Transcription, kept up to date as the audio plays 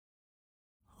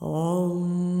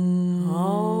Honestly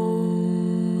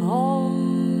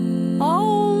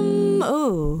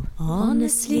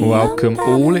Welcome Unbalanced.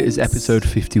 all, it is episode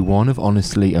 51 of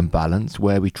Honestly Unbalanced,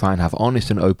 where we try and have honest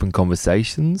and open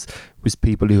conversations with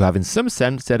people who have in some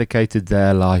sense dedicated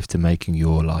their life to making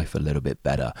your life a little bit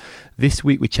better. This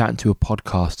week we're chatting to a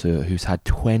podcaster who's had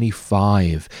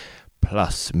 25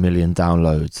 plus million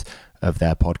downloads of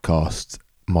their podcast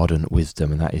Modern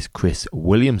Wisdom, and that is Chris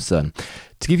Williamson.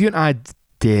 To give you an idea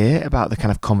about the kind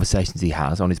of conversations he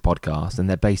has on his podcast, and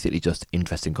they're basically just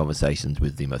interesting conversations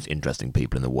with the most interesting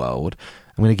people in the world.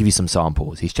 I'm going to give you some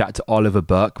samples. He's chatted to Oliver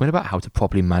Burkeman about how to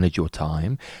properly manage your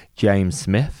time, James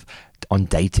Smith on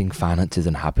dating, finances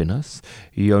and happiness,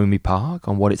 Yomi Park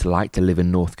on what it's like to live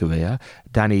in North Korea,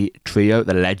 Danny Trio,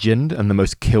 the legend and the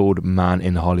most killed man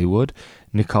in Hollywood,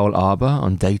 Nicole Arbour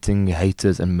on dating,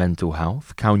 haters and mental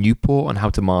health, Cal Newport on how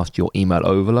to master your email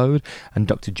overload, and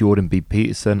Dr. Jordan B.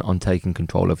 Peterson on taking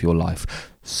control of your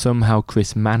life. Somehow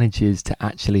Chris manages to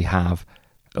actually have,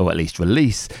 or at least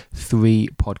release, 3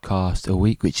 podcasts a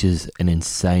week, which is an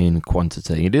insane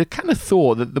quantity. You kind of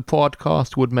thought that the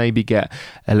podcast would maybe get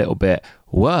a little bit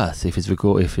worse if it's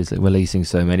releasing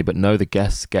so many, but no, the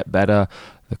guests get better,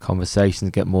 the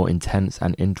conversations get more intense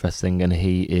and interesting, and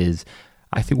he is,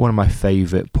 I think, one of my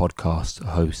favourite podcast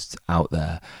hosts out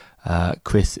there.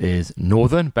 Chris is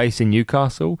Northern, based in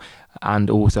Newcastle, and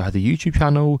also has a YouTube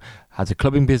channel, has a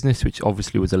clubbing business, which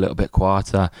obviously was a little bit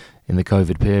quieter in the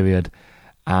COVID period.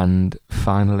 And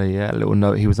finally, a little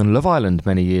note, he was on Love Island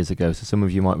many years ago, so some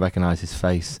of you might recognise his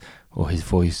face or his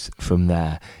voice from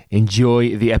there.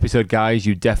 Enjoy the episode, guys.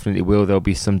 You definitely will. There'll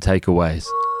be some takeaways.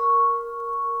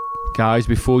 Guys,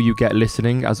 before you get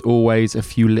listening, as always, a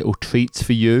few little treats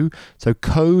for you. So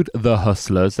code The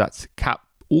Hustlers, that's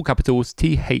all capitals,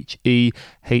 THEHUSLERS.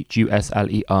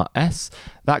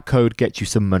 That code gets you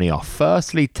some money off.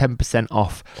 Firstly, 10%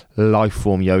 off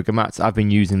Lifeform yoga mats. I've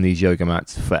been using these yoga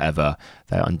mats forever.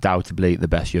 They're undoubtedly the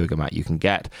best yoga mat you can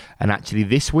get. And actually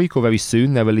this week or very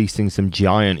soon, they're releasing some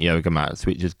giant yoga mats,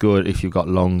 which is good if you've got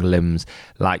long limbs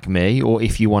like me, or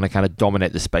if you want to kind of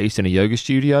dominate the space in a yoga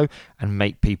studio and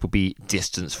make people be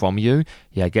distance from you.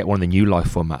 Yeah, get one of the new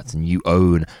Lifeform mats and you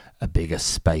own a bigger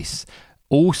space.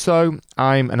 Also,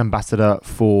 I'm an ambassador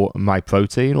for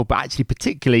MyProtein, but actually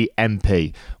particularly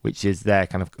MP, which is their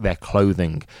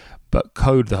clothing. But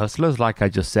code The Hustlers, like I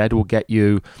just said, will get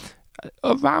you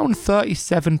around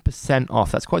 37%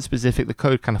 off. That's quite specific. The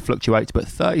code kind of fluctuates, but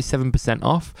 37%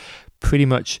 off pretty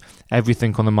much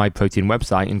everything on the MyProtein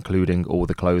website, including all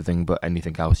the clothing, but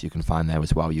anything else you can find there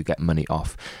as well. You get money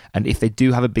off. And if they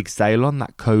do have a big sale on,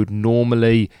 that code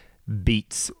normally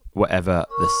beats whatever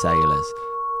the sale is.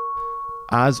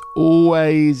 As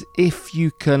always, if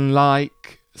you can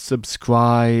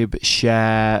subscribe,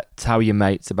 share, tell your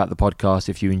mates about the podcast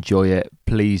if you enjoy it,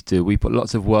 please do. We put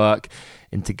lots of work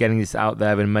into getting this out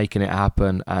there and making it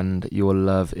happen, and your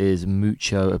love is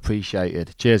mucho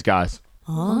appreciated. Cheers, guys.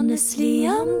 Honestly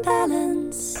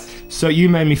Unbalanced. So you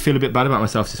made me feel a bit bad about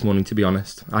myself this morning, to be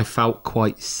honest. I felt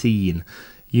quite seen.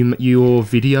 Your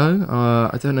video,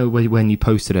 I don't know when you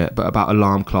posted it, but about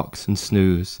alarm clocks and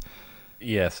snooze.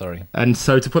 Yeah, sorry. And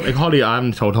so to put Holly, I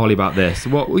haven't told Holly about this.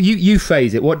 What you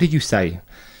phrase it? What did you say?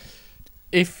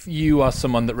 If you are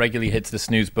someone that regularly hits the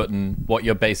snooze button, what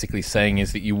you're basically saying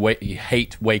is that you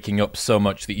hate waking up so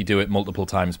much that you do it multiple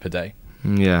times per day.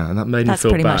 Yeah, and that made me That's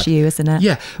feel bad. pretty much you, isn't it?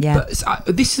 Yeah. Yeah.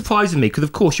 But this surprises me because,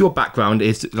 of course, your background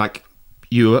is like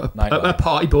you're a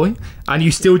party boy, and you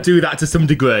still do that to some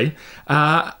degree. So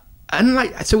at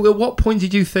what point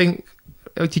did you think?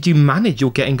 Did you manage your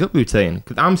getting up routine?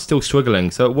 Because I'm still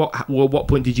struggling. So at what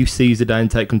point did you seize the day and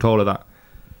take control of that?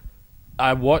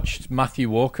 I watched Matthew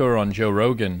Walker on Joe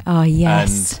Rogan. Oh,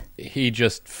 yes. And he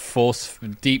just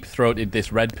deep-throated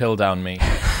this red pill down me.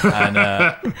 And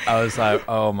I was like,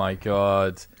 oh my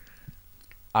God,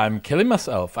 I'm killing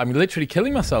myself. I'm literally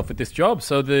killing myself with this job.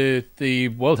 So the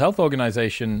World Health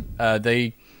Organization,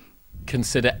 they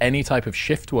consider any type of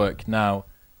shift work now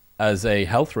as a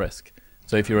health risk.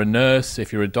 So if you're a nurse,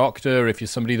 if you're a doctor, if you're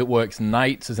somebody that works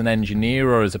nights as an engineer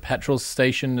or as a petrol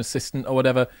station assistant or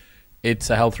whatever, it's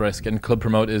a health risk, and club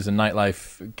promoters and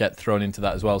nightlife get thrown into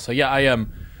that as well. So yeah,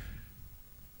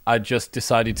 I just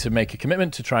decided to make a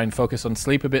commitment to try and focus on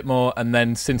sleep a bit more. And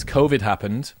then since COVID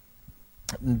happened,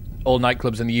 all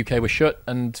nightclubs in the UK were shut.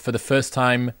 And for the first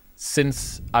time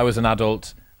since I was an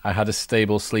adult, I had a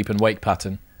stable sleep and wake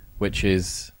pattern, which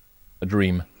is a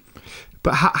dream.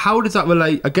 But how does that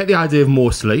relate? I get the idea of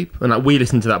more sleep, and we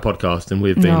listen to that podcast, and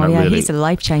we've been really. He's a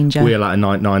life changer. We're like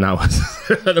 9 hours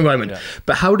at the moment. Yeah.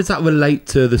 But how does that relate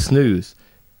to the snooze?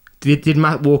 Did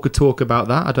Matt Walker talk about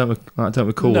that? I don't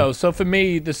recall. No. So for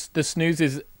me, the snooze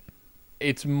is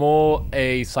it's more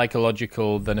a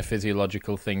psychological than a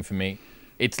physiological thing for me.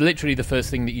 It's literally the first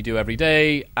thing that you do every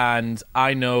day, and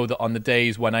I know that on the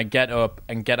days when I get up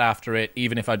and get after it,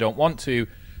 even if I don't want to,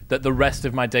 that the rest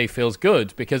of my day feels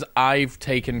good because I've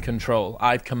taken control.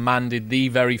 I've commanded the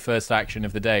very first action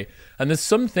of the day. And there's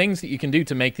some things that you can do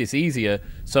to make this easier.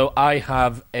 So I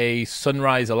have a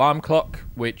sunrise alarm clock,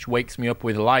 which wakes me up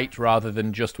with light rather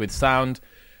than just with sound.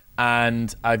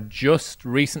 And I've just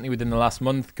recently, within the last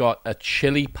month, got a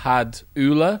Chili Pad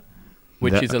Oola,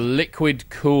 which is a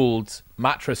liquid-cooled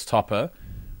mattress topper.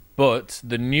 But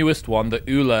the newest one, the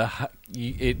Oola,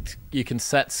 you can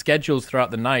set schedules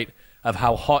throughout the night of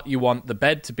how hot you want the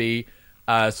bed to be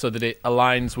so that it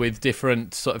aligns with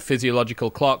different sort of physiological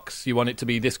clocks. You want it to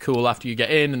be this cool after you get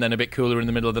in and then a bit cooler in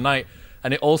the middle of the night.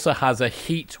 And it also has a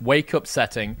heat wake-up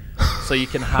setting, so you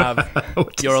can have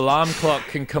your alarm clock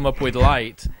can come up with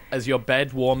light as your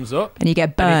bed warms up. And you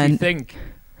get burned. And if you think,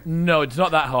 no, it's not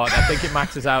that hot. I think it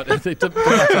maxes out. It doesn't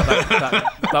max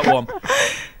out that warm.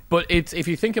 But if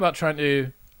you think about trying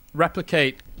to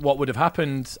replicate what would have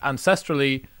happened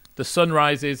ancestrally, the sun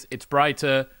rises, it's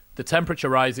brighter, the temperature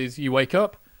rises, you wake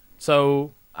up.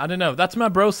 So, I don't know. That's my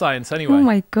bro science anyway. Oh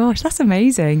my gosh, that's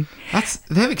amazing.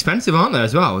 They're expensive, aren't they,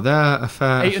 as well? They're a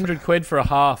fair... 800 quid for a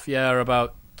half, yeah, or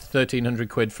about 1,300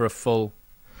 quid for a full.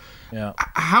 Yeah.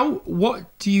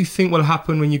 What do you think will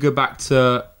happen when you go back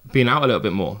to being out a little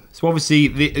bit more? So obviously,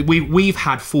 we've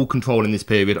had full control in this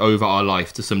period over our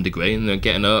life to some degree, and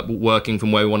getting up, working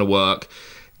from where we want to work.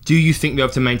 Do you think we'll be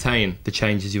able to maintain the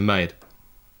changes you've made?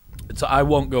 So I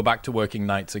won't go back to working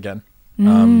nights again.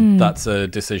 That's a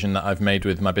decision that I've made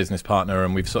with my business partner,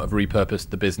 and we've sort of repurposed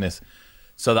the business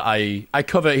so that I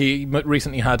cover. He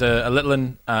recently had a little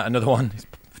one, another one, he's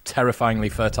terrifyingly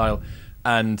fertile,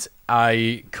 and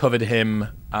I covered him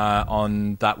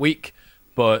on that week.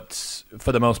 But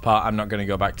for the most part, I'm not going to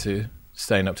go back to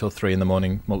staying up till 3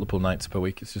 a.m, multiple nights per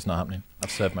week. It's just not happening.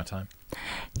 I've served my time.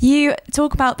 You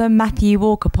talk about the Matthew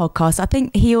Walker podcast. I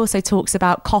think he also talks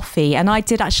about coffee, and I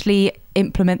did actually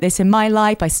implement this in my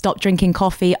life. I stopped drinking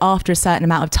coffee after a certain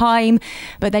amount of time,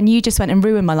 but then you just went and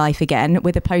ruined my life again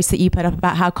with a post that you put up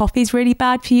about how coffee is really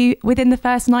bad for you within the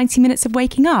first 90 minutes of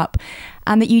waking up,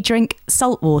 and that you drink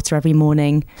salt water every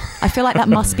morning. I feel like that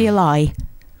must be a lie.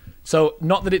 So,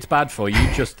 not that it's bad for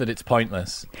you, just that it's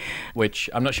pointless, which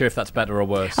I'm not sure if that's better or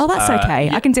worse. Oh, that's okay.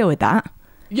 I can deal with that.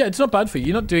 Yeah, it's not bad for you.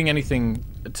 You're not doing anything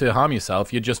to harm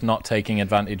yourself. You're just not taking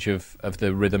advantage of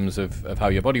the rhythms of how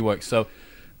your body works. So,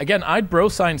 again, I'd bro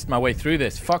scienced my way through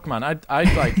this. Fuck, man.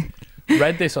 I'd like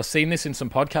read this or seen this in some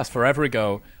podcast forever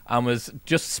ago and was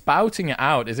just spouting it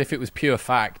out as if it was pure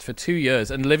fact for 2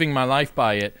 years and living my life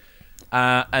by it.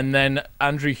 And then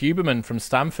Andrew Huberman from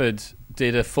Stanford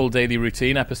did a full daily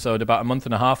routine episode about a month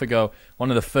and a half ago.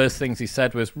 One of the first things he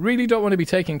said was, really don't want to be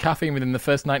taking caffeine within the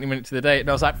first 90 minutes of the day. And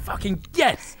I was like, fucking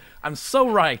yes, I'm so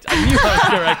right. I knew I was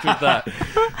correct with that.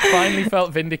 Finally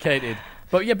felt vindicated.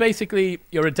 But yeah, basically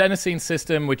your adenosine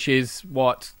system, which is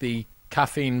what the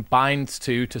caffeine binds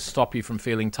to stop you from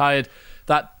feeling tired,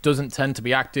 that doesn't tend to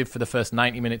be active for the first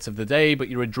 90 minutes of the day, but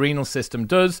your adrenal system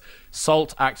does.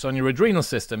 Salt acts on your adrenal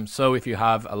system. So if you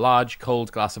have a large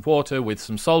cold glass of water with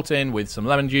some salt in, with some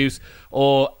lemon juice,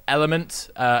 or Element,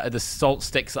 the salt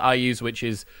sticks that I use, which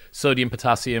is sodium,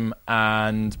 potassium,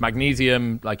 and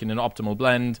magnesium, like in an optimal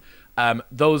blend,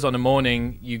 those on a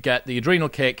morning, you get the adrenal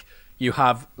kick. You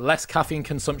have less caffeine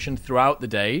consumption throughout the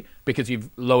day because you've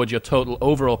lowered your total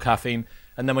overall caffeine.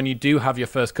 And then when you do have your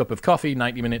first cup of coffee,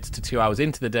 90 minutes to 2 hours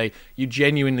into the day, you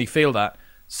genuinely feel that.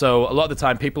 So a lot of the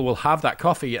time people will have that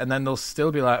coffee and then they'll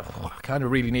still be like, I kind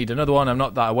of really need another one. I'm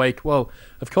not that awake. Well,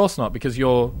 of course not, because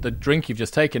the drink you've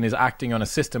just taken is acting on a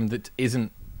system that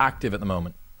isn't active at the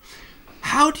moment.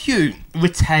 How do you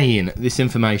retain this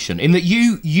information? In that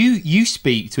you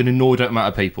speak to an inordinate amount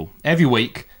of people every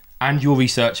week, and you're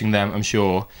researching them, I'm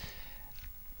sure.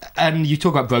 And you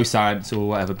talk about bro science or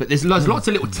whatever, but there's lots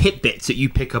of little tidbits that you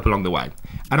pick up along the way.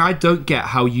 And I don't get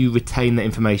how you retain that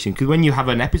information, because when you have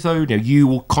an episode, you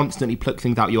will constantly pluck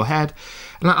things out of your head.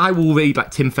 And I will read like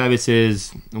Tim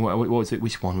Ferriss's, what was it?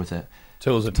 Which one was it?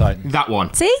 Tools of Titan. That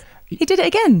one. See? He did it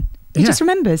again. He just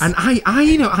remembers. And I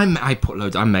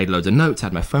made loads of notes. I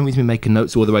had my phone with me making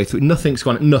notes all the way through. Nothing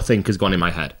has gone in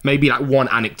my head. Maybe like one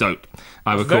anecdote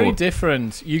I recall. Very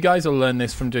different. You guys will learn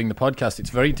this from doing the podcast. It's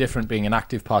very different being an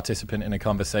active participant in a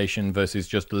conversation versus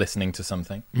just listening to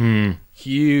something.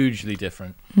 Hugely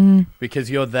different. Because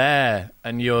you're there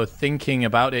and you're thinking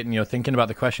about it and you're thinking about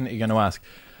the question that you're going to ask.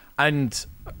 And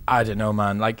I don't know,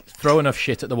 man, like throw enough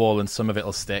shit at the wall and some of it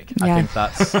will stick. Yeah. I think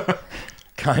that's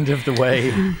kind of the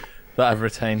way that I've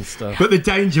retained stuff. But the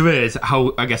danger is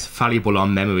how, I guess, fallible our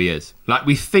memory is. Like,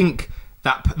 we think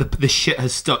that the shit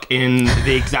has stuck in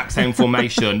the exact same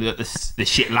formation that the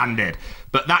shit landed.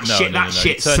 But that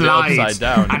shit slides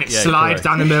down. And it slides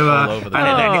down the mirror,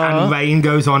 and rain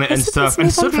goes on it and stuff.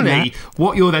 And suddenly,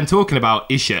 what you're then talking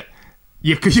about is shit.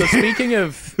 So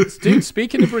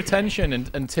speaking of retention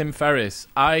and Tim Ferriss,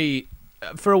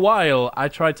 for a while I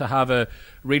tried to have a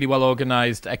really well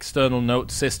organized external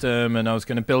note system, and I was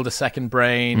going to build a second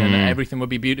brain, and everything would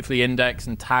be beautifully indexed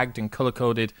and tagged and color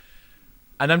coded.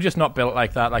 And I'm just not built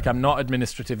like that. Like, I'm not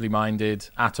administratively minded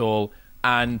at all.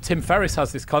 And Tim Ferriss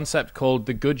has this concept called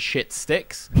the good shit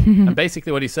sticks. And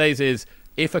basically what he says is,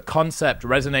 if a concept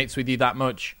resonates with you that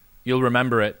much, you'll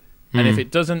remember it. And if it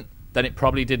doesn't, then it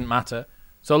probably didn't matter.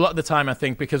 So a lot of the time, I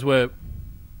think, because we're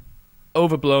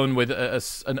overblown with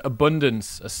an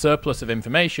abundance, a surplus of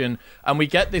information, and we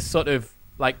get this sort of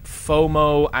like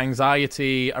FOMO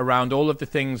anxiety around all of the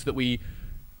things that we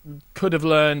could have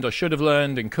learned or should have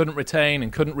learned and couldn't retain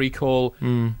and couldn't recall.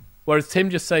 Whereas Tim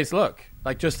just says, look,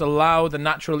 like, just allow the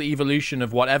natural evolution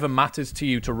of whatever matters to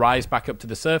you to rise back up to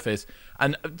the surface.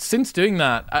 And since doing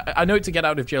that, I know it's a get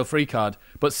out of jail free card,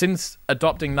 but since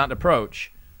adopting that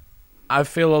approach, I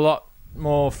feel a lot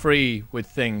more free with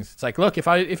things. It's like, look, if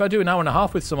I do an hour and a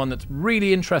half with someone that's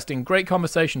really interesting, great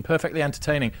conversation, perfectly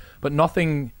entertaining, but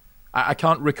nothing, I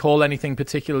can't recall anything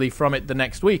particularly from it the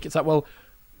next week. It's like, well,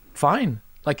 fine.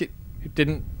 Like, it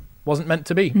wasn't meant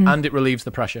to be, and it relieves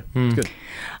the pressure. It's good.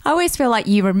 I always feel like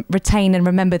you retain and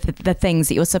remember the things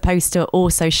that you're supposed to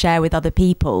also share with other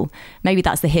people. Maybe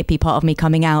that's the hippie part of me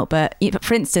coming out, but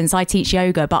for instance, I teach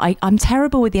yoga, but I'm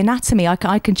terrible with the anatomy. I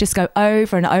can just go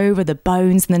over and over the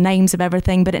bones and the names of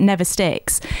everything, but it never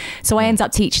sticks. So I end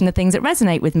up teaching the things that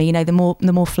resonate with me, you know, the more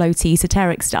floaty,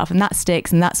 esoteric stuff, and that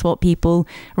sticks, and that's what people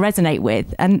resonate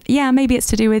with. And yeah, maybe it's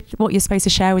to do with what you're supposed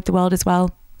to share with the world as well.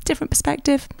 Different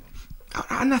perspective.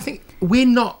 And I think we're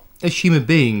not, as human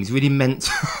beings, really meant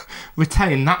to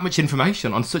retain that much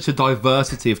information on such a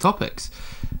diversity of topics,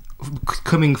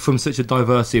 coming from such a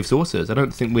diversity of sources. I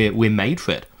don't think we're made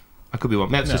for it. I could be wrong.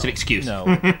 That's just an excuse.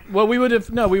 No. Well, we would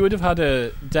have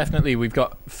had definitely, we've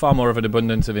got far more of an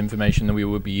abundance of information than we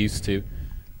would be used to.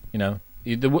 You know,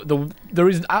 there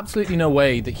is absolutely no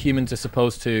way that humans are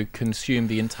supposed to consume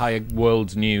the entire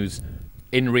world's news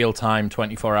in real time,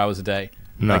 24 hours a day.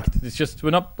 No. Like, it's just we're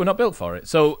not built for it.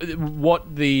 So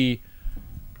what the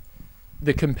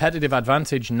competitive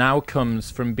advantage now comes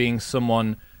from being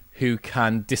someone who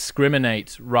can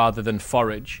discriminate rather than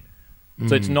forage.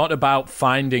 So it's not about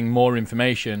finding more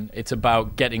information, it's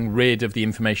about getting rid of the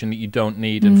information that you don't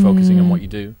need and focusing on what you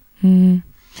do.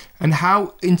 And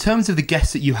how, in terms of the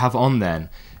guests that you have on then,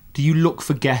 do you look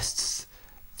for guests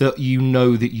that you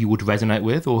know that you would resonate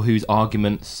with, or whose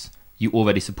arguments you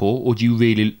already support, or do you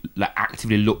really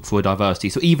actively look for a diversity?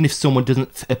 So even if someone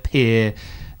doesn't appear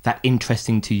that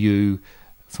interesting to you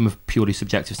from a purely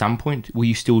subjective standpoint, will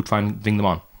you still try and bring them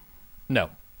on? No.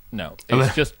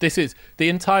 It's just, the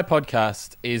entire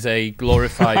podcast is a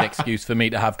glorified excuse for me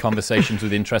to have conversations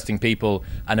with interesting people,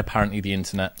 and apparently the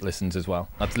internet listens as well.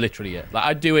 That's literally it. Like,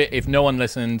 I'd do it if no one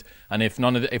listened, and if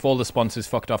if all the sponsors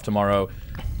fucked off tomorrow.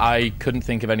 I couldn't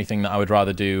think of anything that I would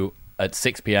rather do at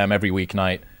 6 p.m. every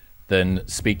weeknight than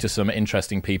speak to some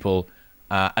interesting people.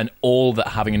 And all that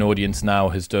having an audience now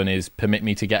has done is permit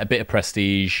me to get a bit of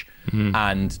prestige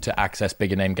and to access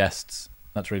bigger name guests.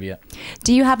 That's really it.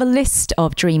 Do you have a list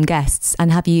of dream guests,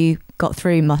 and have you got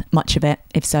through much of it,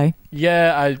 if so?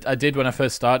 Yeah, I did when I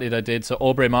first started. I did. So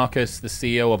Aubrey Marcus, the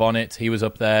CEO of Onnit, he was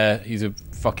up there. He's a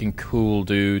fucking cool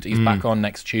dude. He's back on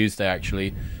next Tuesday,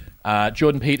 actually.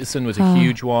 Jordan Peterson was a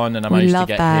huge one, and I managed to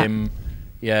get him.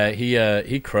 Yeah,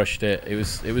 he crushed it. It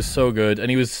was so good, and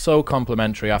he was so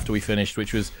complimentary after we finished,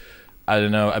 which was, I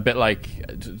don't know, a bit like,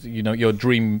 you know, your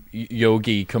dream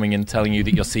yogi coming in telling you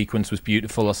that your sequence was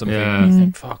beautiful or something, and you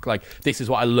think, fuck, like, this is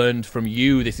what I learned from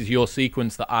you. This is your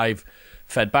sequence that I've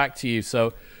fed back to you.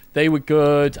 So they were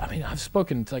good. I mean, I've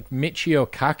spoken to like Michio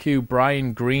Kaku,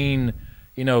 Brian Greene,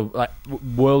 you know, like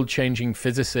world-changing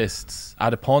physicists. I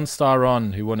had a porn star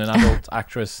on who won an adult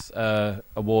actress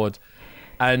award,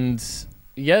 and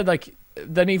yeah, like,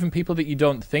 then even people that you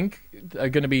don't think are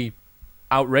going to be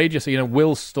outrageous. You know,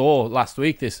 Will Storr last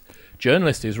week, this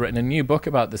journalist who's written a new book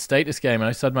about the status game, and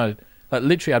I said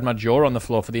literally had my jaw on the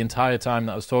floor for the entire time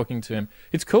that I was talking to him.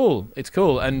 It's cool,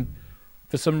 and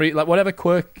for some reason, like, whatever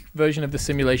quirk version of the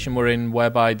simulation we're in,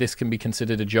 whereby this can be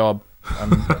considered a job,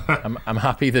 I'm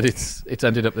happy that it's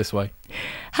ended up this way.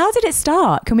 How did it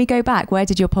start? Can we go back? Where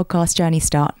did your podcast journey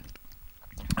start?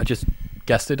 I just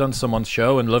guested on someone's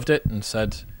show and loved it, and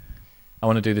said, I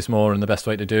want to do this more, and the best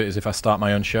way to do it is if I start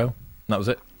my own show. And that was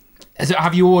it.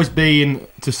 Have you always been,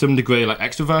 to some degree, like,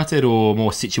 extroverted or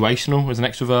more situational as an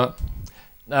extrovert?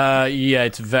 Yeah,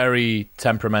 it's very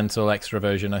temperamental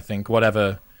extroversion, I think.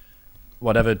 Whatever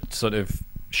sort of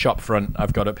shop front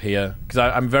I've got up here, because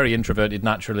I'm very introverted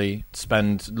naturally.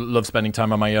 Love spending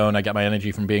time on my own. I get my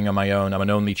energy from being on my own. I'm an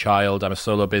only child. I'm a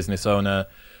solo business owner.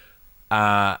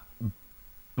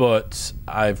 But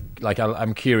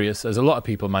I'm curious, as a lot of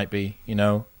people might be, you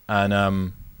know.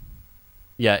 And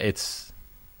yeah, it's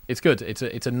good.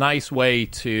 It's a nice way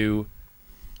to,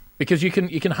 because you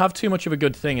can have too much of a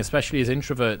good thing, especially as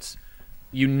introverts.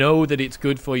 You know that it's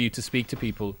good for you to speak to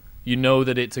people. You know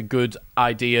that it's a good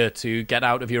idea to get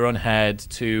out of your own head,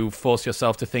 to force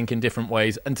yourself to think in different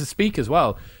ways, and to speak as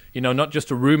well. You know, not just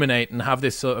to ruminate and have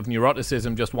this sort of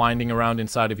neuroticism just winding around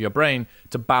inside of your brain,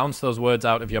 to bounce those words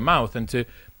out of your mouth and to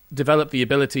develop the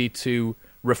ability to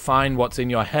refine what's in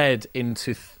your head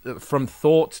into from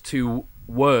thought to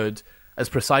word as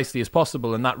precisely as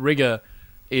possible. And that rigor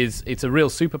it's a real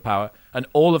superpower, and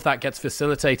all of that gets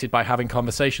facilitated by having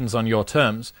conversations on your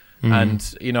terms.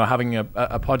 And, you know, having a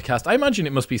podcast. I imagine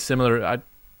it must be similar. I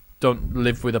don't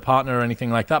live with a partner or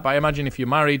anything like that, but I imagine if you're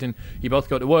married and you both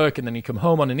go to work and then you come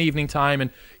home on an evening time,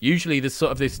 and usually there's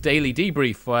sort of this daily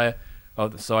debrief where,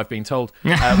 so I've been told,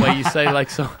 where you say, like,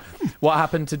 so what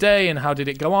happened today and how did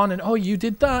it go on? And, oh, you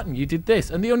did that and you did this.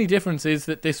 And the only difference is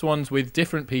that this one's with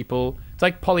different people. It's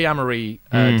like polyamory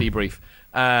debrief.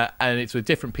 And it's with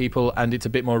different people, and it's a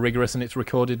bit more rigorous, and it's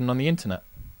recorded and on the internet.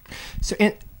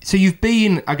 So you've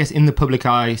been, I guess, in the public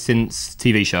eye since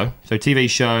TV show. So TV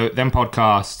show, then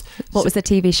podcast. What was the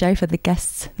TV show for the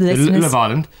guests, the listeners? Love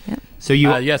Island. Yeah. So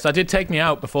you, yes, I did Take Me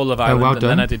Out before Love Island, well and done.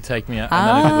 then I did Take Me Out. And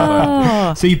then I did Love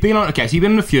Island. So you've been on. Okay, so you've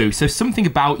been on a few. So something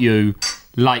about you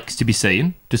likes to be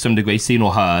seen to some degree, seen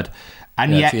or heard,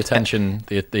 and yet it's the attention,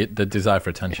 the desire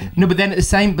for attention. No, but then at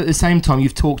the same time,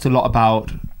 you've talked a lot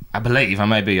about. I believe, and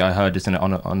maybe I heard this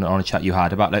on a chat you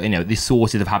had about, like, you know, the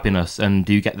sources of happiness, and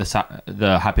do you get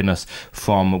the happiness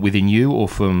from within you or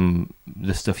from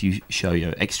the stuff you show you,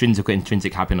 extrinsic or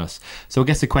intrinsic happiness? So I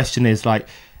guess the question is, like,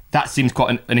 that seems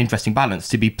quite an interesting balance,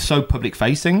 to be so public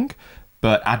facing,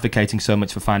 but advocating so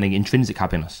much for finding intrinsic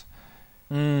happiness.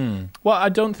 Well, I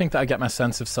don't think that I get my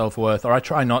sense of self-worth, or I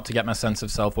try not to get my sense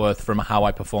of self-worth from how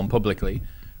I perform publicly.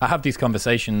 I have these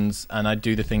conversations and I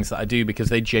do the things that I do because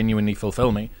they genuinely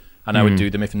fulfill me, and I would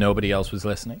do them if nobody else was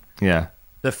listening. Yeah.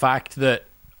 The fact that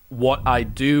what I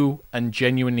do and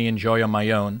genuinely enjoy on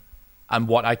my own, and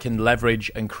what I can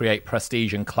leverage and create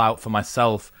prestige and clout for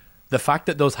myself, the fact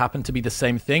that those happen to be the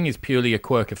same thing is purely a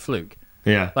quirk of fluke.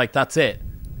 Yeah. Like, that's it.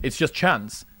 It's just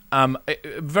chance.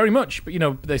 Very much, you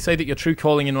know, they say that your true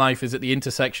calling in life is at the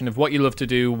intersection of what you love to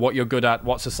do, what you're good at,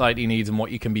 what society needs, and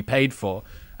what you can be paid for.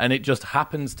 And it just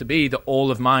happens to be that all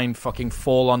of mine fucking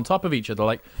fall on top of each other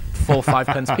like 4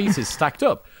 5-pence pieces stacked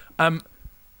up.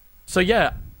 So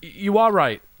yeah, you are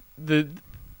right. In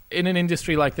an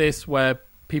industry like this where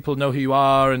people know who you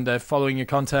are and they're following your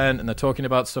content and they're talking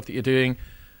about stuff that you're doing,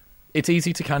 it's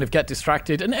easy to kind of get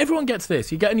distracted. And everyone gets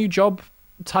this. You get a new job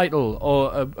title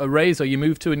or a raise, or you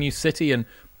move to a new city and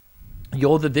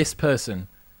you're this person.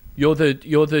 You're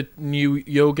the new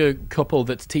yoga couple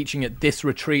that's teaching at this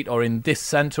retreat or in this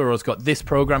center or has got this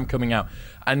program coming out,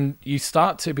 and you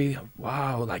start to be,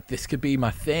 wow, like, this could be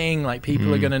my thing, like,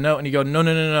 people are going to know. And you go,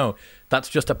 no, that's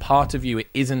just a part of you. It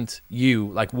isn't you.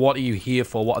 Like, what are you here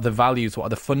for? What are the values? What are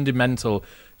the fundamental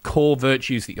core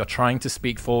virtues that you're trying to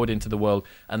speak forward into the world,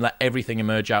 and let everything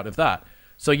emerge out of that?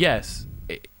 So yes,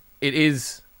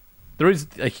 there is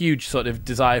a huge sort of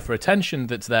desire for attention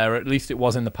that's there, or at least it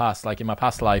was in the past, like in my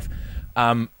past life.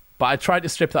 But I try to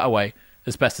strip that away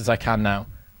as best as I can now.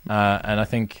 And I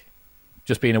think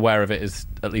just being aware of it is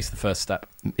at least the first step.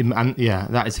 And yeah,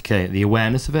 that is okay. The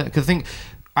awareness of it. Because I think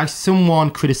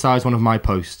someone criticised one of my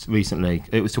posts recently.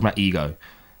 It was talking about ego.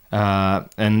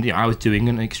 And you know, I was doing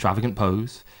an extravagant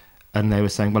pose, and they were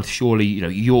saying, well, surely, you know,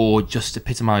 you're just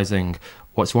epitomising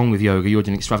what's wrong with yoga. You're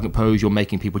doing an extravagant pose. You're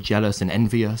making people jealous and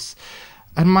envious.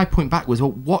 And my point back was,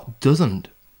 well, what doesn't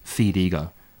feed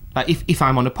ego? Like, if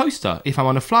I'm on a poster, if I'm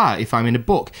on a flyer, if I'm in a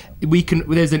book,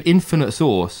 there's an infinite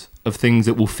source of things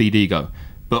that will feed ego.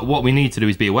 But what we need to do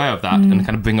is be aware of that and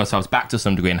kind of bring ourselves back to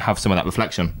some degree and have some of that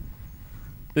reflection.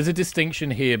 There's a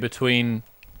distinction here between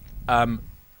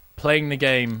playing the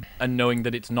game and knowing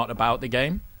that it's not about the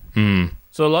game.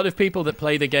 So a lot of people that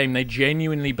play the game, they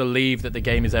genuinely believe that the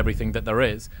game is everything that there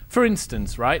is. For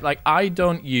instance, right? Like, I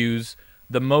don't use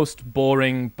the most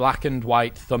boring black and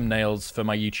white thumbnails for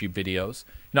my YouTube videos.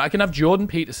 You know, I can have Jordan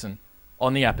Peterson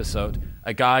on the episode,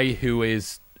 a guy who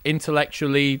is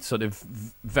intellectually sort of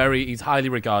he's highly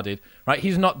regarded, right?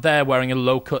 He's not there wearing a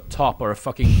low-cut top or a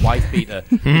fucking wife beater,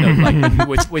 you know,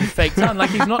 like with fake tan. Like,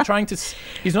 he's not trying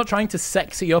to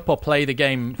sexy up or play the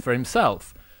game for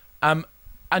himself.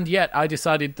 And yet I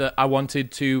decided that I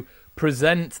wanted to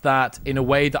present that in a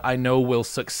way that I know will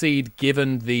succeed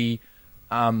given the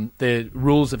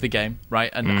rules of the game,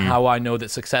 right? And how I know that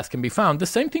success can be found. The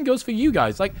same thing goes for you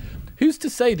guys. Like, who's to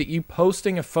say that you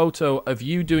posting a photo of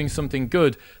you doing something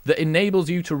good that enables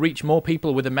you to reach more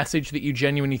people with a message that you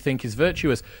genuinely think is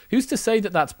virtuous? Who's to say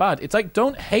that that's bad? It's like,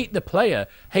 don't hate the player,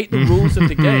 hate the rules of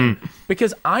the game,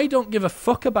 because I don't give a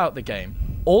fuck about the game.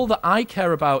 All that I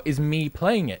care about is me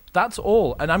playing it. That's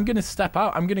all. And I'm going to step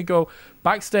out. I'm going to go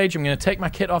backstage. I'm going to take my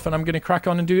kit off and I'm going to crack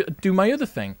on and do my other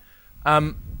thing.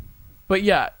 But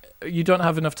yeah, you don't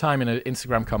have enough time in an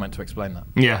Instagram comment to explain that.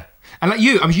 Yeah. And like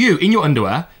you in your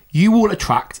underwear, you will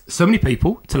attract so many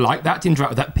people to like that, to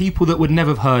interact with that. People that would never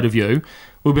have heard of you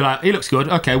will be like, he looks good.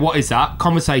 Okay, what is that?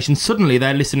 Conversation. Suddenly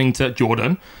they're listening to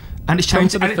Jordan. And it's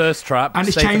changed. Come to the thirst trap. And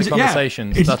it's changed the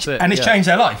conversations. Yeah, that's it. And it's changed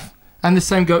their life. And the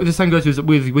same goes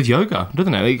with yoga,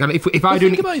 doesn't it? If I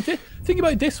think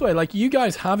about it this way, like, you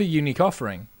guys have a unique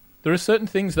offering. There are certain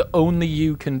things that only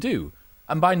you can do.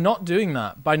 And by not doing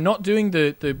that, by not doing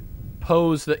the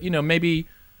pose that, maybe,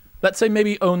 let's say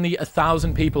maybe only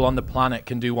 1,000 people on the planet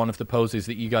can do one of the poses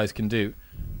that you guys can do.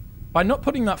 By not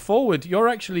putting that forward,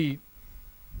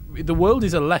 the world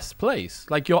is a less place.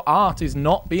 Like, your art is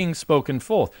not being spoken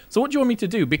forth. So what do you want me to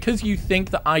do? Because you think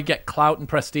that I get clout and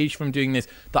prestige from doing this,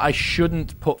 that I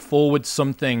shouldn't put forward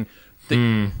something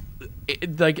that,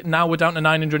 like, now we're down to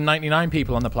 999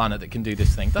 people on the planet that can do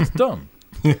this thing. That's dumb.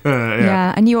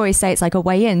 Yeah, and you always say it's like a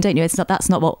way in, don't you? That's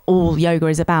not what all yoga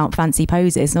is about, fancy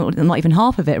poses, not even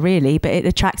half of it really, but it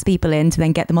attracts people in to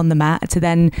then get them on the mat, to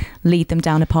then lead them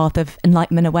down a path of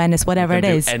enlightenment, awareness, whatever it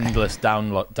is. Endless down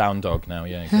dog now,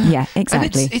 yeah. Exactly. Yeah,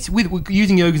 exactly. And it's with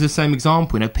using yoga as the same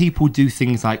example. People do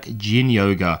things like Jin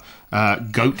yoga,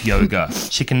 goat yoga,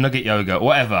 chicken nugget yoga,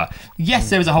 whatever. Yes,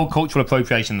 there is a whole cultural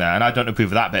appropriation there, and I don't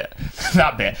approve of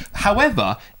that bit.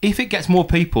 However, if it gets more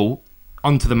people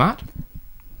onto the mat,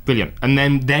 brilliant. And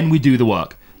then we do the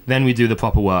work. Then we do the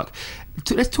proper work.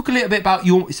 Let's talk a little bit about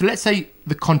so let's say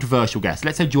the controversial guest.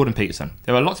 Let's say Jordan Peterson.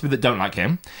 There are lots of people that don't like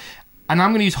him. And I'm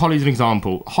going to use Holly as an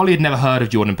example. Holly had never heard of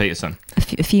Jordan Peterson.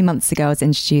 A few months ago, I was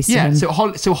introduced to him.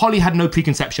 So Holly had no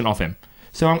preconception of him.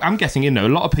 So I'm guessing, a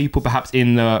lot of people perhaps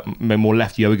in the more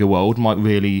left yoga world might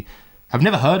really have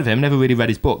never heard of him, never really read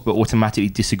his book, but automatically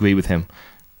disagree with him,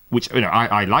 which,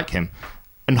 I like him.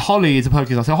 And Holly is a perfect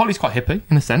example. So Holly's quite hippie,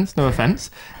 in a sense, no offence.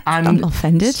 And I'm not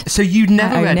offended. So you'd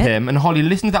never read him, and Holly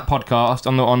listened to that podcast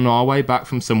on our way back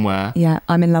from somewhere. Yeah,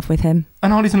 I'm in love with him.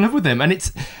 And Holly's in love with him. And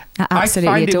I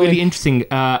find it really interesting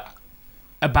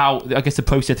about, I guess, the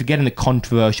process of getting the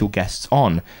controversial guests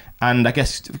on. And I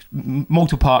guess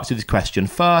multiple parts to this question.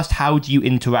 First, how do you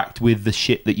interact with the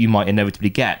shit that you might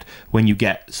inevitably get when you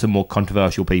get some more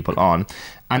controversial people on?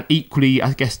 And equally,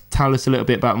 I guess, tell us a little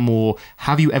bit about more,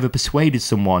 have you ever persuaded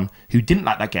someone who didn't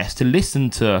like that guest to listen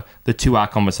to the 2-hour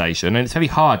conversation? And it's very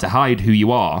hard to hide who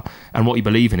you are and what you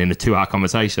believe in a 2-hour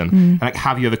conversation. And like,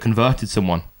 have you ever converted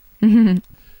someone?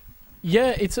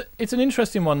 Yeah, it's an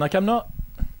interesting one. Like, I'm not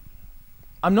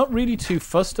really too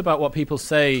fussed about what people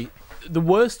say. The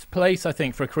worst place, I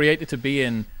think, for a creator to be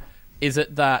in is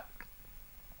at that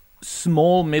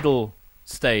small middle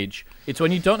stage. It's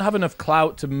when you don't have enough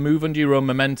clout to move under your own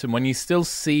momentum, when you still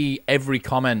see every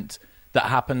comment that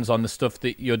happens on the stuff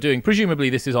that you're doing.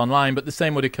 Presumably this is online, but the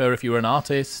same would occur if you were an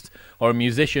artist or a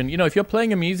musician. If you're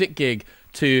playing a music gig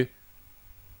to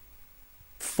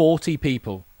 40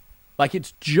 people, like,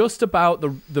 it's just about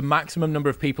the maximum number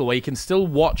of people where you can still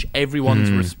watch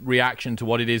everyone's reaction to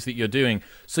what it is that you're doing.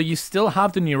 So you still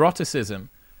have the neuroticism.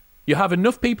 You have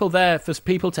enough people there for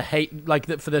people to hate, like,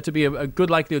 for there to be a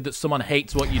good likelihood that someone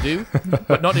hates what you do,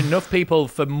 but not enough people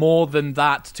for more than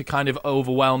that to kind of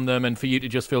overwhelm them and for you to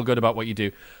just feel good about what you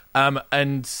do.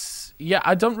 And yeah,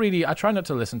 I try not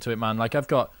to listen to it, man. Like,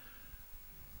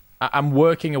 I'm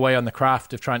working away on the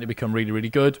craft of trying to become really, really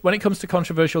good. When it comes to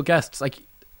controversial guests, like,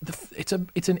 it's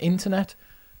an internet.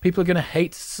 People are going to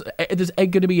hate. There's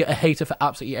going to be a hater for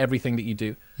absolutely everything that you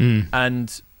do.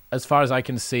 And as far as I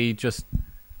can see, just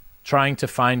trying to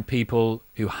find people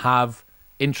who have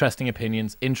interesting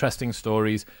opinions, interesting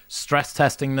stories, stress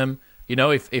testing them.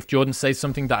 If Jordan says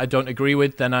something that I don't agree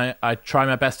with, then I try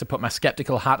my best to put my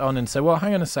skeptical hat on and say, well,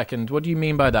 hang on a second, what do you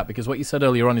mean by that? Because what you said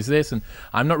earlier on is this, and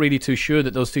I'm not really too sure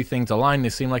that those two things align. They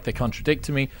seem like they contradict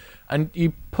to me. And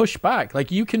you push back.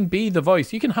 Like, you can be the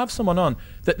voice. You can have someone on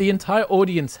that the entire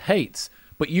audience hates,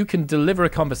 but you can deliver a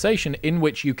conversation in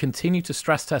which you continue to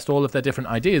stress test all of their different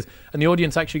ideas. And the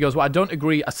audience actually goes, well,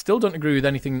 I still don't agree with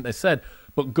anything that they said,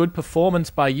 but good performance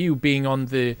by you being on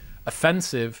the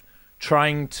offensive,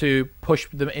 trying to push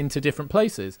them into different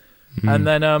places. And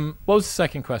then, what was the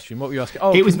second question? What were you asking?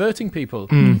 Oh, It was- converting people.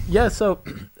 Yeah, so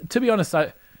to be honest,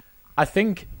 I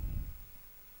think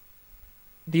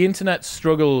the internet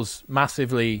struggles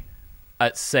massively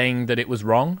at saying that it was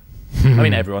wrong. I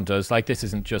mean, everyone does. Like, this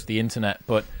isn't just the internet,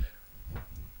 but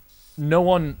no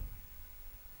one,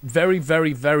 very,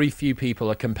 very, very few people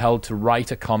are compelled to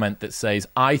write a comment that says,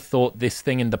 I thought this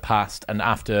thing in the past, and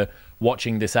after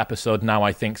watching this episode, now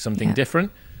I think something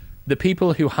different. The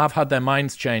people who have had their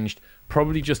minds changed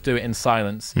probably just do it in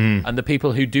silence. And the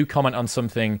people who do comment on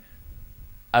something,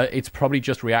 it's probably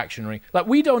just reactionary. Like,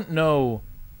 we don't know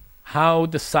how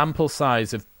the sample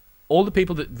size of all the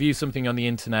people that view something on the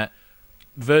internet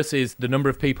versus the number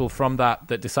of people from that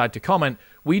decide to comment,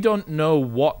 we don't know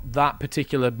what that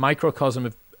particular microcosm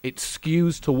of it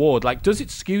skews toward. Like, does it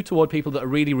skew toward people that are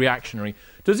really reactionary?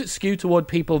 Does it skew toward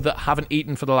people that haven't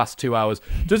eaten for the last 2 hours?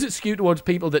 Does it skew towards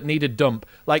people that need a dump?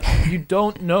 Like, you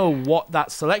don't know what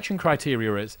that selection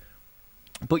criteria is,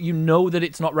 but you know that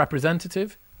it's not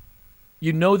representative.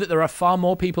 You know that there are far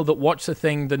more people that watch the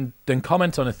thing than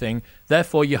comment on a thing.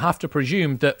 Therefore, you have to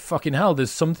presume that fucking hell, there's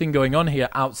something going on here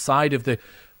outside of the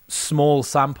small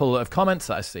sample of comments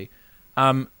that I see.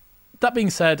 That being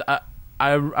said,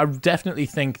 I definitely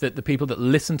think that the people that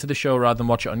listen to the show rather than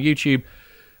watch it on YouTube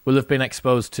will have been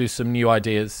exposed to some new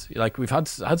ideas. Like, we've had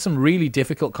some really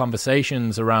difficult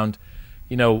conversations around,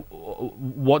 you know,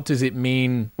 what does it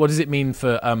mean? What does it mean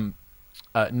for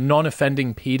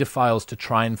non-offending paedophiles to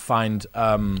try and find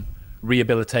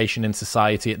rehabilitation in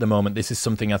society at the moment? This is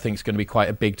something I think is going to be quite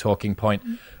a big talking point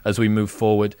as we move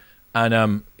forward.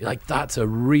 And like, that's a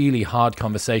really hard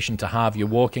conversation to have. You're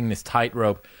walking this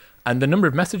tightrope. And the number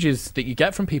of messages that you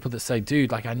get from people that say,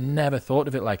 dude, like, I never thought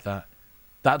of it like that.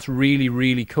 That's really,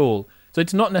 really cool. So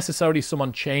it's not necessarily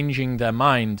someone changing their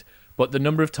mind, but the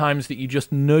number of times that you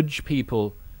just nudge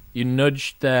people, you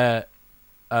nudge their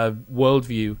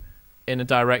worldview in a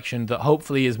direction that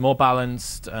hopefully is more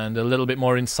balanced and a little bit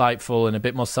more insightful and a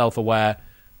bit more self-aware.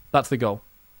 That's the goal.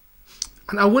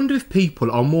 And I wonder if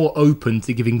people are more open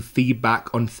to giving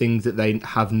feedback on things that they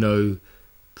have no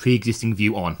pre-existing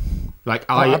view on. Like,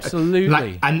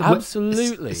 absolutely.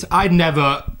 Absolutely. I'd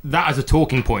never, that as a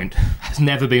talking point has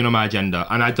never been on my agenda,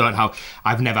 and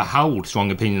I've never held strong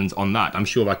opinions on that. I'm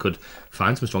sure I could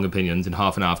find some strong opinions in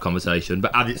half an hour of conversation,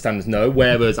 but as it stands, no.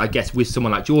 Whereas I guess with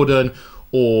someone like Jordan,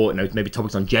 or, you know, maybe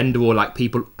topics on gender, or like,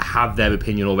 people have their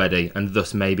opinion already and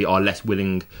thus maybe are less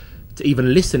willing to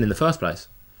even listen in the first place.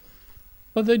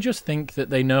 Well, they just think that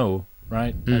they know,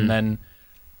 right? And then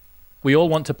we all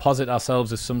want to posit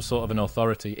ourselves as some sort of an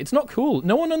authority. It's not cool.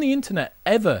 No one on the internet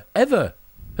ever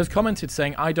has commented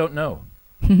saying, I don't know.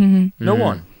 No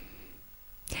one.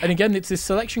 And again, it's this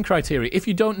selection criteria. If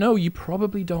you don't know, you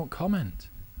probably don't comment.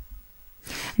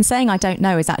 And saying I don't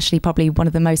know is actually probably one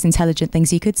of the most intelligent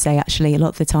things you could say, actually, a lot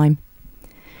of the time.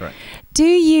 Right. Do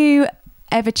you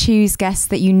ever choose guests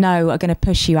that you know are going to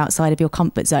push you outside of your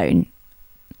comfort zone?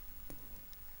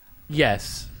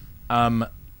 Yes.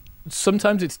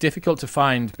 Sometimes it's difficult to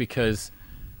find, because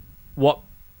what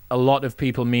a lot of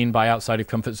people mean by outside of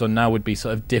comfort zone now would be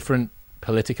sort of different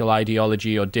political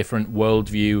ideology or different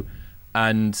worldview.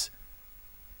 And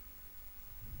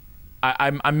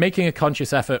I'm making a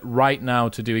conscious effort right now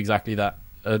to do exactly that,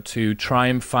 to try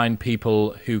and find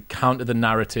people who counter the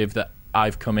narrative that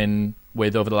I've come in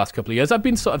with over the last couple of years. I've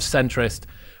been sort of centrist,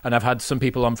 and I've had some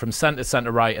people on from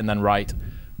centre right, and then right.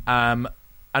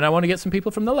 And I want to get some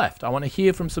people from the left. I want to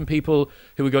hear from some people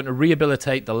who are going to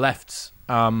rehabilitate the left's,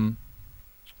 how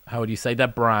would you say, their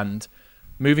brand,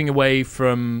 moving away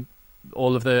from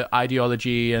all of the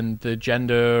ideology and the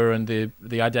gender and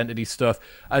the identity stuff,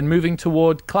 and moving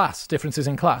toward class, differences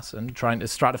in class, and trying to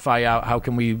stratify out how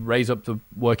can we raise up the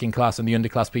working class and the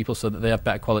underclass people so that they have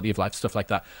better quality of life, stuff like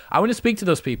that. I want to speak to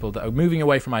those people that are moving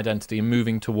away from identity and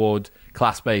moving toward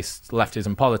class-based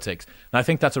leftism politics. And I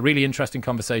think that's a really interesting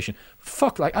conversation.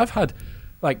 Fuck, like, I've had,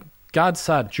 like, Gad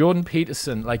Saad, Jordan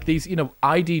Peterson, like these, you know,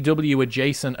 IDW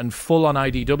adjacent and full-on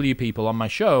IDW people on my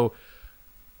show.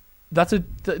 That's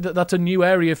a new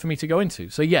area for me to go into.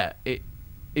 So yeah,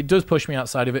 it does push me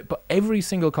outside of it. But every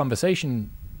single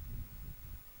conversation,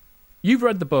 you've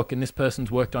read the book and this person's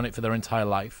worked on it for their entire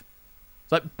life.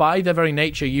 It's like, by their very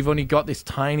nature, you've only got this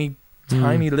tiny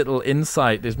little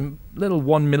insight, this little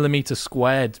 1 millimeter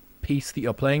squared piece that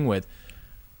you're playing with.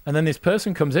 And then this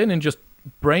person comes in and just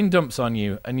brain dumps on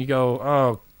you, and you go,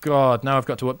 oh God, now I've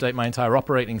got to update my entire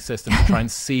operating system to try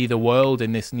and see the world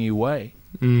in this new way.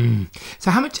 So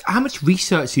how much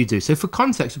research do you do? So for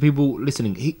context, for people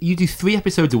listening, you do 3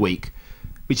 episodes a week,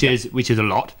 which is a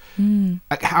lot.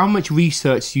 Like, how much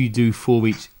research do you do for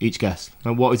each guest?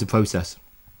 And what is the process?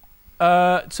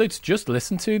 So it's just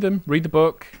listen to them, read the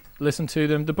book, listen to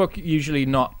them. The book usually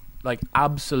not like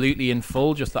absolutely in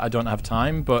full, just that I don't have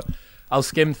time, but I'll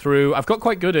skim through. I've got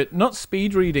quite good at not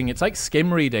speed reading. It's like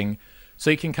skim reading. So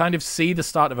you can kind of see the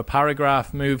start of a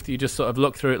paragraph move. You just sort of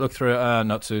look through it.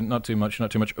 Not too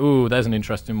much. Ooh, there's an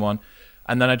interesting one.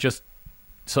 And then I just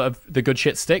sort of, the good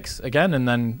shit sticks again. And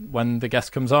then when the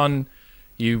guest comes on,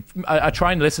 I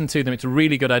try and listen to them. It's a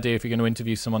really good idea if you're going to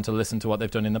interview someone to listen to what they've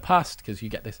done in the past, because you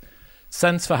get this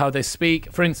sense for how they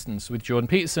speak. For instance, with Jordan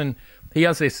Peterson, he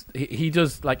has this, he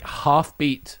does like half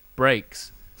beat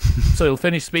breaks. So he'll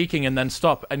finish speaking and then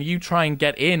stop, and you try and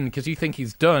get in because you think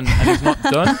he's done, and he's not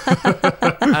done.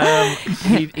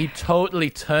 He totally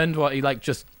turned what he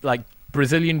just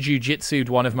Brazilian jiu-jitsu'd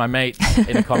one of my mates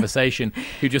in a conversation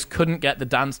who just couldn't get the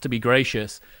dance to be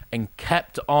gracious and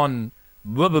kept on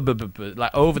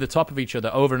like over the top of each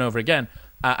other over and over again.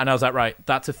 And I was like, right,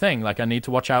 that's a thing. Like, I need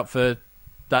to watch out for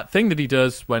that thing that he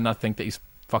does when I think that he's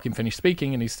fucking finished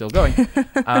speaking and he's still going.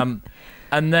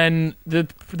 And then the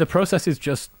process is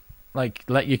just like,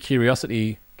 let your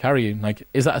curiosity carry you. Like,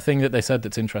 is that a thing that they said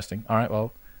that's interesting? All right,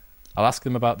 well, I'll ask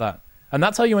them about that. And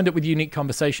that's how you end up with unique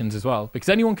conversations as well, because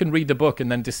anyone can read the book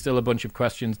and then distill a bunch of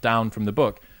questions down from the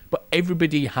book, but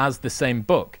everybody has the same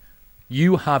book.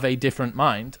 You have a different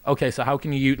mind. Okay, so how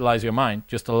can you utilize your mind?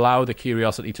 Just allow the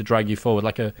curiosity to drag you forward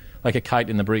like a kite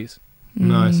in the breeze.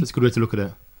 Nice. That's a good way to look at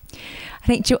it.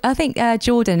 I think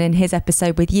Jordan, in his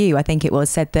episode with you, I think it was,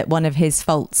 said that one of his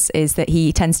faults is that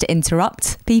he tends to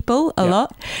interrupt people a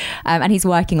lot, and he's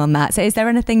working on that. So is there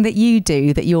anything that you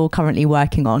do that you're currently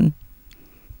working on?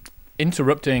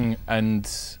 Interrupting and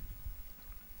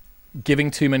giving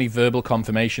too many verbal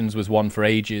confirmations was one for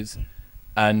ages,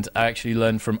 and I actually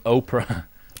learned from Oprah.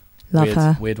 Love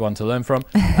her. Weird one to learn from.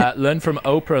 Learn from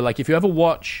Oprah. Like, if you ever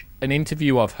watch an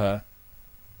interview of her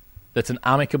that's an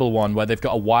amicable one where they've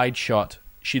got a wide shot,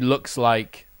 she looks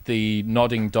like the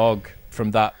nodding dog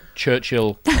from that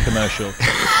Churchill commercial.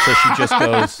 So she just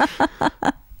goes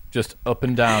just up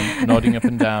and down, nodding up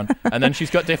and down. And then she's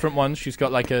got different ones. She's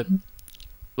got like a single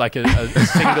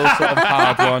sort of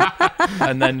hard one,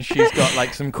 and then she's got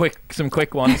like some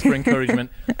quick ones for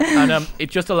encouragement. And it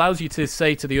just allows you to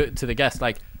say to the guest,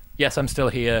 like, yes, I'm still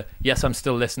here. Yes, I'm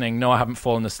still listening. No, I haven't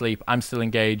fallen asleep. I'm still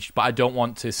engaged, but I don't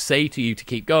want to say to you to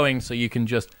keep going, so you can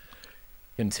just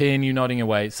continue nodding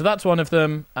away. So that's one of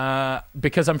them.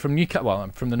 Because I'm from Newcastle, well,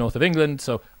 I'm from the north of England,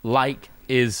 so like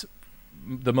is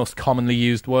the most commonly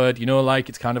used word. You know, like,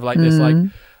 it's kind of like this, like,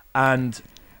 and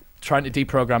trying to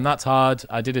deprogram, that's hard.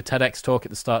 I did a TEDx talk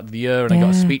at the start of the year, and I got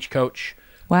a speech coach.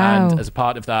 Wow. And as a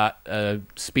part of that,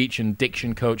 speech and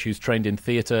diction coach who's trained in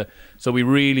theatre. So we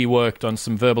really worked on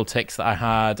some verbal tics that I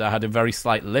had. I had a very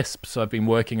slight lisp, so I've been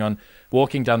working on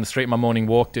walking down the street on my morning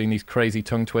walk, doing these crazy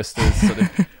tongue twisters, sort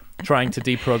of trying to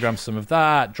deprogram some of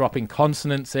that, dropping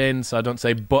consonants in so I don't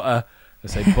say butter, I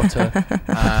say butter.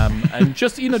 And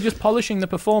just polishing the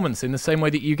performance in the same way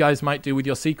that you guys might do with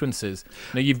your sequences.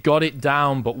 You've got it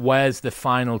down, but where's the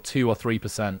final 2 or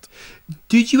 3%?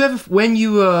 Did you ever, when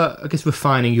you were, I guess,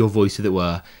 refining your voice, as it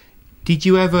were, did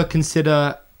you ever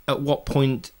consider at what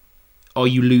point are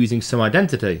you losing some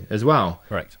identity as well?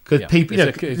 Correct. Because people,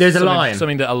 there's a line.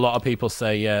 Something that a lot of people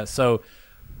say, yeah. So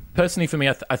personally for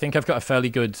me, I think I've got a fairly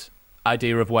good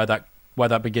idea of where that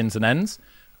begins and ends.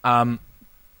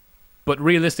 But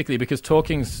realistically, because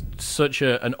talking's such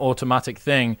an automatic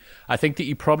thing, I think that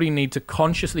you probably need to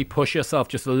consciously push yourself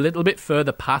just a little bit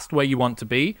further past where you want to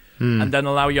be, and then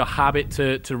allow your habit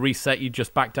to reset you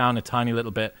just back down a tiny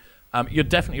little bit. You're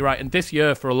definitely right. And this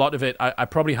year, for a lot of it, I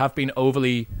probably have been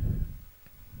overly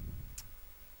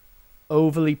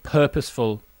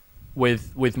purposeful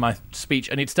with my speech,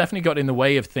 and it's definitely got in the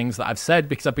way of things that I've said,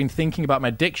 because I've been thinking about my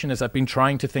diction as I've been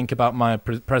trying to think about my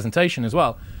presentation as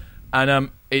well. And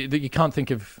you can't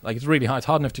think of, like, it's really hard. It's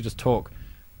hard enough to just talk.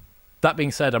 That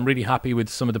being said, I'm really happy with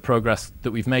some of the progress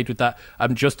that we've made with that.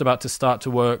 I'm just about to start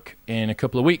to work in a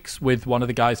couple of weeks with one of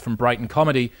the guys from Brighton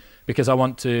Comedy, because I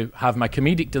want to have my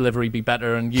comedic delivery be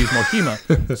better and use more humor.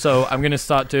 So I'm going to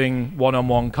start doing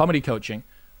one-on-one comedy coaching.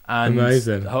 And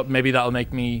amazing. Maybe that'll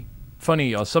make me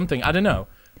funny or something. I don't know.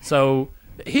 So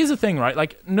here's the thing, right?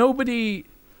 Like, nobody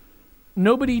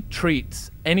treats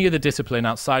any other discipline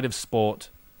outside of sport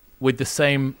with the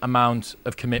same amount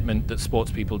of commitment that sports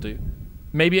people do.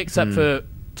 Maybe except for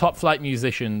top flight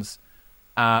musicians,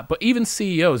 but even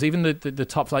CEOs, even the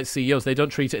top flight CEOs, they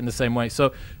don't treat it in the same way.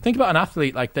 So think about an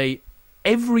athlete, like,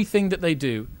 everything that they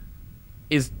do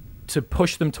is to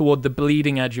push them toward the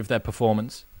bleeding edge of their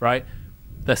performance, right?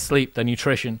 Their sleep, their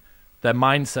nutrition, their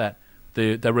mindset,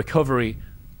 their recovery,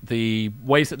 the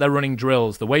ways that they're running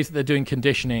drills, the ways that they're doing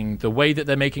conditioning, the way that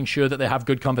they're making sure that they have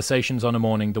good conversations on a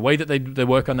morning, the way that they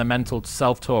work on their mental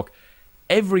self-talk,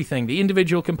 everything, the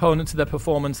individual components of their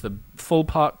performance, the full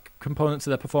part components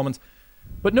of their performance.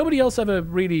 But nobody else ever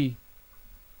really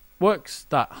works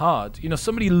that hard. You know,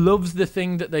 somebody loves the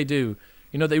thing that they do.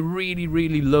 You know, they really,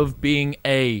 really love being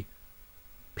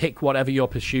pick whatever your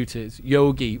pursuit is,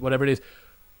 yogi, whatever it is.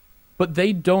 But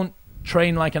they don't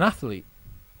train like an athlete.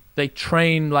 They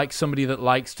train like somebody that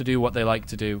likes to do what they like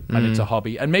to do, and it's a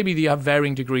hobby. And maybe they have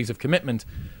varying degrees of commitment.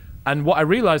 And what I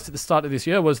realized at the start of this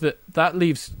year was that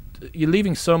you're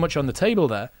leaving so much on the table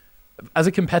there as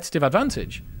a competitive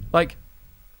advantage. Like,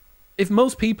 if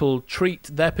most people treat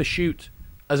their pursuit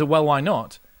as a well, why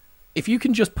not? If you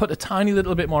can just put a tiny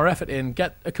little bit more effort in,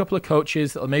 get a couple of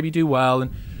coaches that'll maybe do well,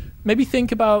 and maybe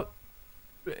think about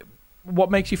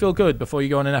what makes you feel good before you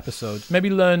go on an episode. Maybe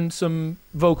learn some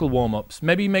vocal warm-ups.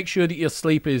 Maybe make sure that your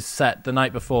sleep is set the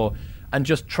night before, and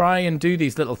just try and do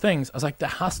these little things. I was like, there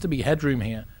has to be headroom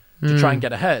here to try and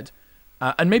get ahead.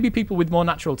 And maybe people with more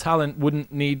natural talent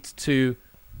wouldn't need to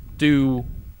do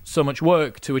so much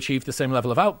work to achieve the same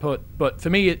level of output. But for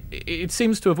me, it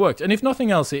seems to have worked. And if nothing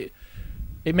else, it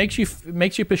makes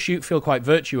your pursuit feel quite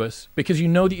virtuous, because you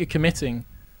know that you're committing.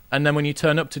 And then when you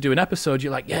turn up to do an episode,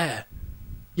 you're like, yeah,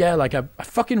 like I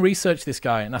fucking researched this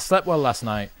guy, and I slept well last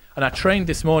night, and I trained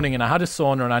this morning, and I had a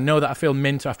sauna, and I know that I feel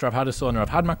mint after I've had a sauna. I've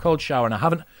had my cold shower, and I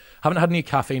haven't had any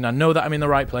caffeine. I know that I'm in the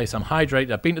right place. I'm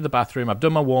hydrated. I've been to the bathroom. I've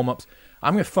done my warm-ups.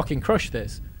 I'm going to fucking crush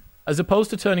this. As opposed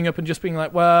to turning up and just being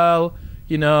like, well,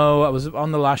 you know, I was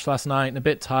on the lash last night and a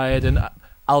bit tired, and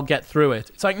I'll get through it.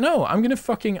 It's like, no, I'm going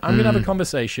to have a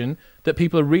conversation that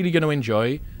people are really going to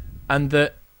enjoy, and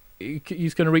that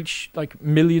he's going to reach like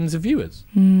millions of viewers.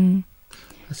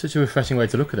 That's such a refreshing way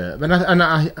to look at it. And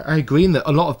I agree in that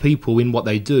a lot of people, in what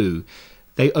they do,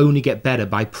 they only get better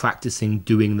by practicing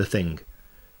doing the thing.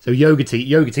 So yoga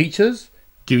teachers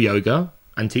do yoga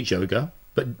and teach yoga,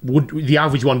 but the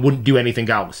average one wouldn't do anything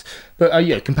else. But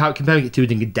comparing it to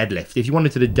doing a deadlift. If you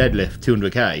wanted to deadlift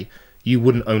 200k, you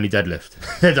wouldn't only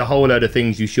deadlift. There's a whole load of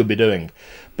things you should be doing.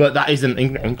 But that isn't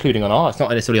including on it's not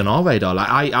necessarily on our radar.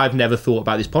 Like I've never thought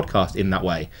about this podcast in that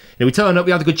way. You know, we turn up,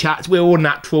 we have the good chats, we're all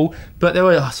natural, but there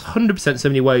are 100% so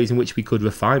many ways in which we could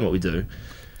refine what we do.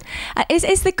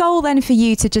 Is the goal then for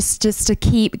you to just to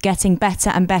keep getting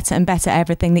better and better and better at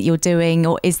everything that you're doing,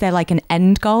 or is there like an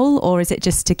end goal, or is it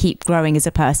just to keep growing as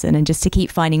a person and just to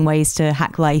keep finding ways to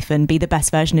hack life and be the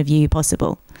best version of you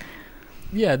possible?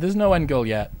 Yeah, there's no end goal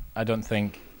yet, I don't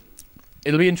think.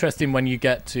 It'll be interesting when you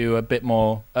get to a bit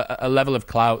more, a level of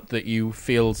clout that you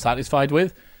feel satisfied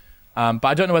with. But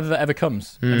I don't know whether that ever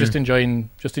comes. I'm just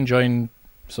enjoying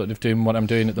sort of doing what I'm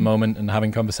doing at the moment and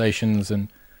having conversations and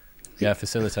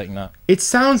facilitating that. It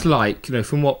sounds like, you know,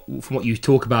 from what you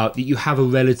talk about, that you have a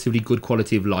relatively good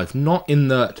quality of life. Not in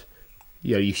that,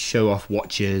 you know, you show off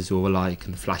watches or like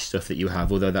and flash stuff that you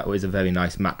have, although that was a very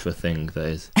nice Matra thing that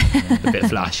is a bit of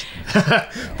flash.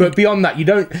 But beyond that, you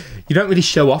don't really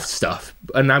show off stuff.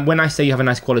 And when I say you have a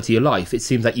nice quality of life, it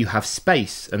seems like you have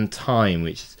space and time,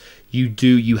 which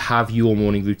you have your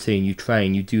morning routine, you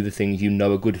train, you do the things you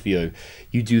know are good for you.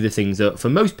 You do the things that for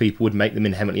most people would make them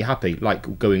inherently happy,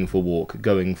 like going for a walk,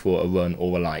 going for a run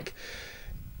or the like.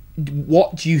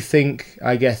 What do you think,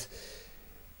 I guess,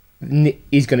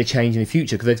 is going to change in the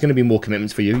future? Because there's going to be more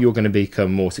commitments for you. You're going to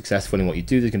become more successful in what you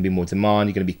do. There's going to be more demand.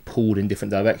 You're going to be pulled in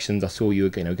different directions. I saw you,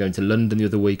 going to London the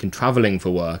other week, and travelling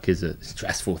for work is a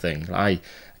stressful thing. I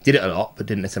did it a lot, but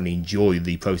didn't necessarily enjoy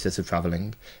the process of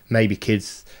travelling. Maybe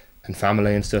kids and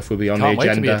family and stuff will be on the agenda. Can't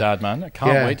wait to be a dad, man. I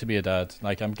can't wait to be a dad.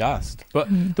 Like, I'm gassed. But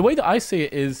the way that I see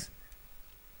it is,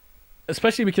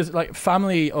 especially because like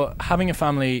family or having a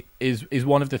family is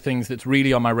one of the things that's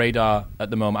really on my radar at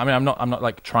the moment. I mean, I'm not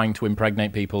like trying to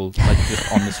impregnate people like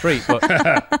just on the street, but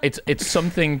it's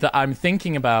something that I'm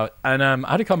thinking about. And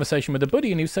I had a conversation with a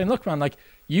buddy, and he was saying, look, man, like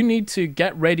you need to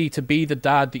get ready to be the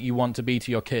dad that you want to be to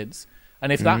your kids.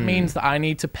 And if that means that I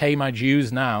need to pay my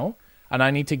dues now, and I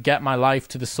need to get my life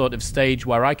to the sort of stage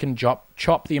where I can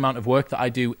chop the amount of work that I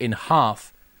do in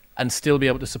half and still be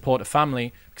able to support a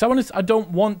family. Because I don't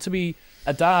want to be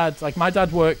a dad. Like my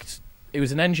dad worked, he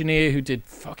was an engineer who did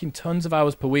fucking tons of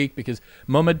hours per week because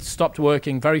mum had stopped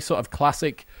working, very sort of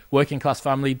classic working class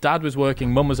family. Dad was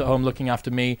working, mum was at home looking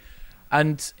after me.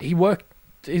 And he worked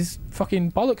his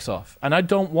fucking bollocks off. And I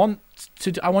want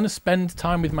to spend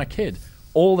time with my kid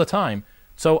all the time.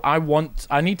 So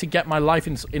I need to get my life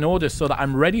in order so that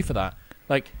I'm ready for that.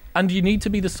 Like, and you need to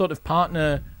be the sort of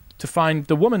partner to find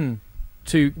the woman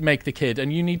to make the kid,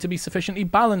 and you need to be sufficiently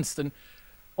balanced and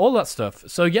all that stuff.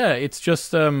 So yeah, it's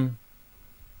just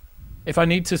if I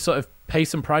need to sort of pay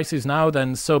some prices now,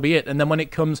 then so be it. And then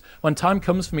when time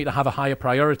comes for me to have a higher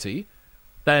priority,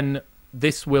 then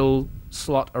this will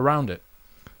slot around it.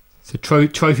 So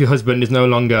trophy husband is no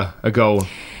longer a goal.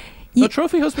 The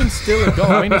trophy husband's still a goal.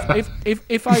 I mean,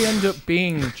 if I end up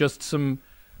being just some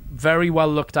very well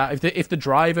looked at, if the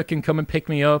driver can come and pick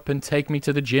me up and take me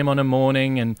to the gym on a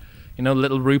morning, and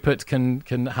little Rupert can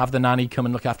have the nanny come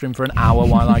and look after him for an hour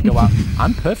while I go out,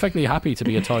 I'm perfectly happy to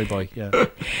be a toy boy. Yeah.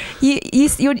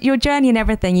 Your journey and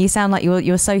everything, you sound like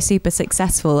you're so super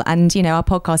successful, and our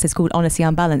podcast is called Honestly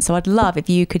Unbalanced, so I'd love if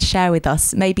you could share with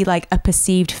us maybe like a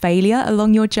perceived failure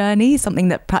along your journey, something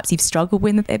that perhaps you've struggled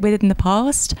with in the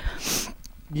past.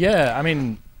 Yeah, I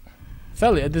mean,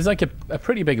 failure, there's like a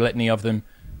pretty big litany of them.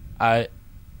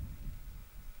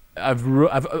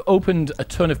 I've opened a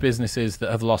ton of businesses that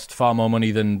have lost far more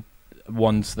money than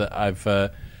ones that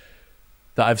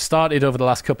I've started over the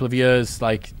last couple of years.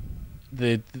 Like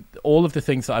all of the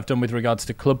things that I've done with regards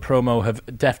to club promo have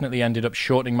definitely ended up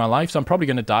shortening my life. So I'm probably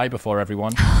going to die before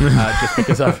everyone, just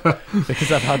because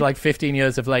I've had like 15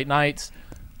 years of late nights.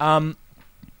 I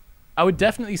would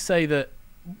definitely say that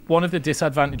one of the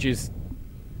disadvantages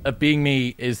of being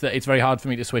me is that it's very hard for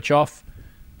me to switch off.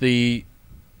 The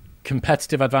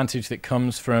competitive advantage that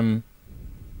comes from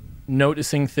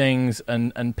noticing things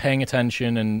and paying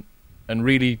attention and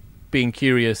really being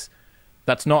curious,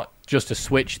 that's not just a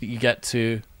switch that you get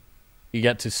to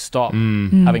stop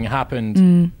having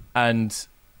happened. And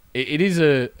it is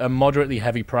a moderately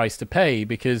heavy price to pay,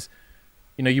 because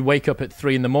you wake up at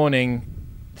 3 a.m.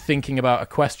 thinking about a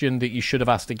question that you should have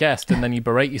asked a guest, and then you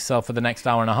berate yourself for the next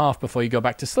hour and a half before you go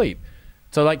back to sleep.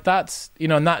 So like that's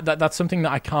and that's something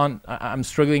that I'm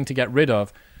struggling to get rid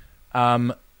of.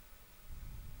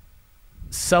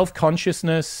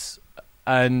 Self-consciousness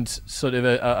and sort of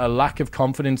a lack of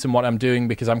confidence in what I'm doing,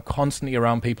 because I'm constantly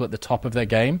around people at the top of their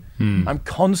game. I'm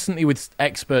constantly with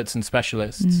experts and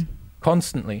specialists,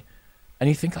 constantly. And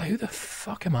you think, like, who the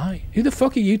fuck am I? Who the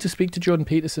fuck are you to speak to Jordan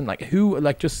Peterson? Like, who?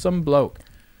 Like, just some bloke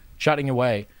chatting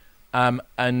away.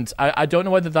 And I don't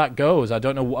know whether that goes. I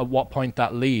don't know at what point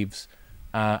that leaves.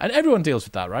 And everyone deals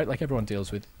with that, right? Like, everyone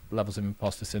deals with levels of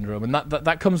imposter syndrome, and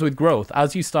that comes with growth.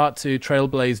 As you start to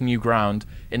trailblaze new ground,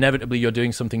 inevitably you're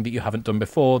doing something that you haven't done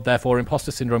before. Therefore,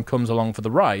 imposter syndrome comes along for the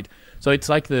ride. So it's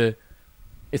like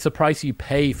it's a price you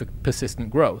pay for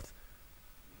persistent growth,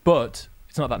 but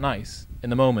it's not that nice in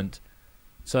the moment.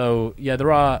 So yeah,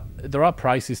 there are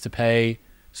prices to pay.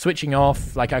 Switching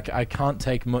off, like I can't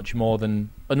take much more than,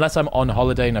 unless I'm on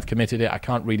holiday and I've committed it, I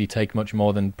can't really take much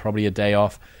more than probably a day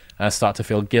off. And I start to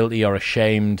feel guilty or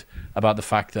ashamed about the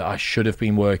fact that I should have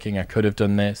been working, I could have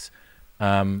done this.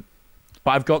 But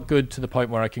I've got good to the point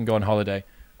where I can go on holiday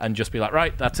and just be like,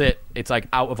 right, that's it. It's like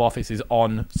out of office is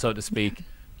on, so to speak.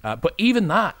 But even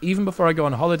before I go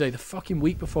on holiday, the fucking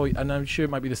week before, and I'm sure it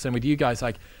might be the same with you guys,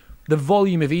 like the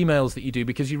volume of emails that you do,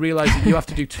 because you realize that you have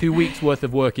to do 2 weeks worth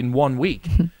of work in 1 week.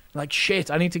 Like,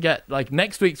 shit, I need to get like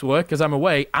next week's work because I'm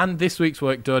away and this week's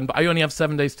work done, but I only have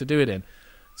 7 days to do it in.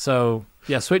 So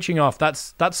yeah, switching off,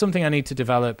 that's something I need to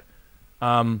develop.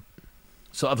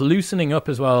 Sort of loosening up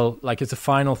as well, like as a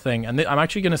final thing. And I'm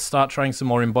actually going to start trying some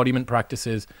more embodiment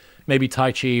practices, maybe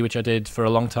Tai Chi, which I did for a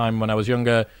long time when I was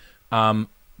younger, to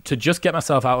just get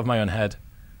myself out of my own head.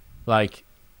 Like,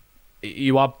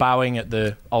 you are bowing at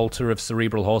the altar of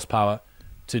cerebral horsepower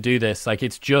to do this. Like,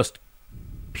 it's just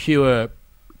pure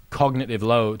cognitive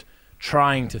load,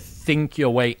 trying to think your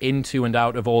way into and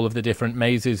out of all of the different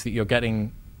mazes that you're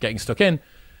getting stuck in.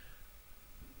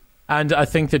 And I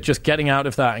think that just getting out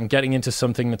of that and getting into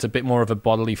something that's a bit more of a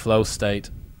bodily flow state,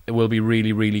 it will be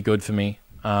really, really good for me.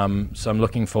 So I'm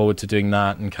looking forward to doing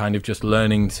that and kind of just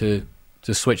learning to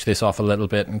switch this off a little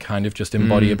bit and kind of just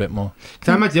embody a bit more.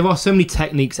 Can I imagine there are so many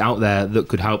techniques out there that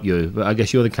could help you, but I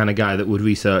guess you're the kind of guy that would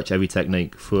research every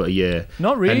technique for a year.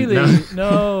 Not really.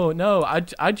 No.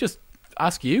 I'd just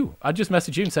ask you. I'd just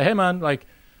message you and say, hey man, like,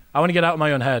 I want to get out of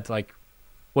my own head. Like,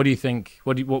 what do you think?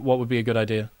 What would be a good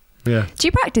idea? Yeah. Do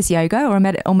you practice yoga or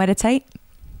meditate?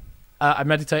 I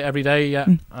meditate every day. Yeah,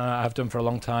 I've done for a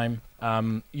long time.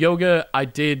 Yoga, I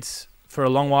did for a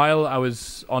long while. I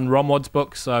was on Romwad's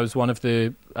books. So I was one of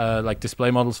the like display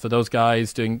models for those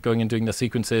guys, going and doing the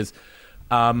sequences.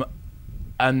 And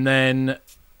then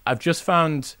I've just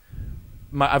found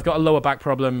I've got a lower back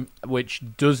problem, which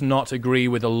does not agree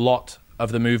with a lot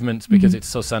of the movements because it's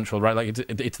so central, right? Like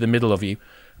it's the middle of you.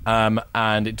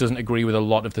 And it doesn't agree with a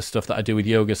lot of the stuff that I do with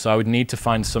yoga. So I would need to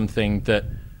find something that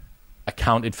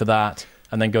accounted for that,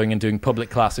 and then going and doing public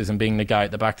classes and being the guy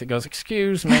at the back that goes,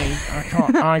 excuse me,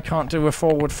 I can't do a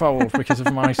forward fold because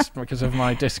of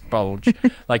my disc bulge.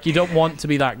 Like, you don't want to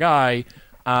be that guy.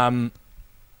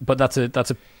 But that's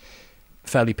a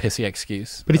fairly pissy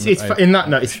excuse. But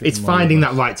it's finding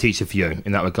that right teacher for you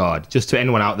in that regard. Just to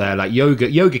anyone out there, like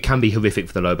yoga can be horrific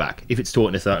for the low back if it's taught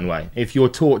in a certain way. If you're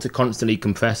taught to constantly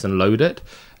compress and load it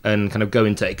and kind of go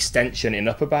into extension in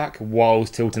upper back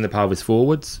whilst tilting the pelvis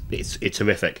forwards, it's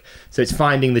horrific. So it's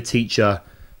finding the teacher,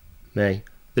 me.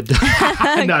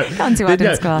 Come to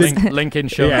Adam's class. Link in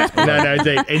show. Yeah,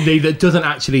 no, indeed, that doesn't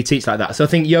actually teach like that. So I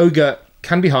think yoga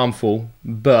can be harmful,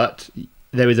 but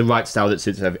there is a right style that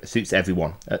suits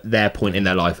everyone at their point in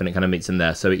their life, and it kind of meets them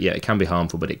there. So yeah, it can be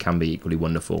harmful, but it can be equally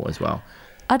wonderful as well.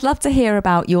 I'd love to hear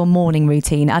about your morning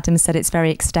routine. Adam said it's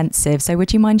very extensive, so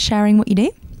would you mind sharing what you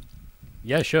do?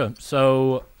 Yeah, sure.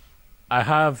 So I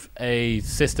have a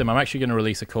system. I'm actually going to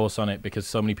release a course on it because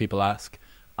so many people ask.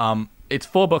 It's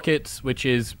 4 buckets, which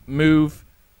is move,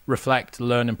 reflect,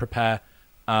 learn, and prepare.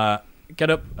 Get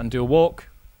up and do a walk,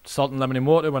 salt and lemon in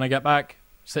water when I get back,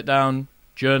 sit down,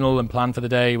 journal and plan for the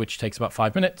day, which takes about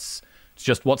 5 minutes. It's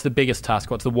just what's the biggest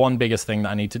task, what's the one biggest thing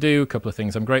that I need to do, a couple of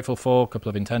things I'm grateful for, a couple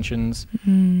of intentions.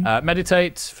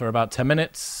 Meditate for about 10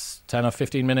 minutes, 10 or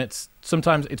 15 minutes.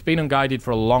 Sometimes it's been unguided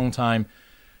for a long time,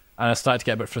 and I started to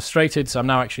get a bit frustrated, so I'm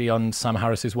now actually on Sam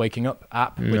Harris's Waking Up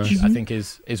app, which I think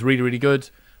is really, really good.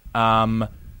 Breathwork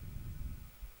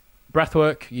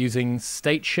using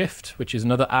State Shift, which is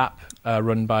another app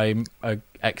run by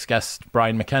ex-guest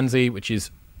Brian McKenzie, which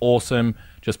is awesome.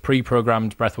 Just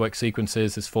pre-programmed breathwork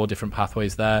sequences. There's 4 different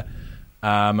pathways there.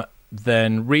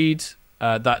 Then read.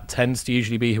 That tends to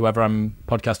usually be whoever I'm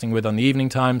podcasting with on the evening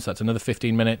time. So that's another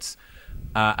 15 minutes.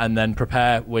 And then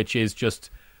prepare, which is just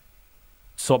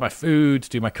sort my food,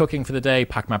 do my cooking for the day,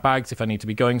 pack my bags if I need to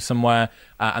be going somewhere.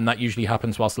 And that usually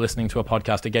happens whilst listening to a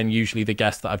podcast. Again, usually the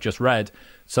guest that I've just read.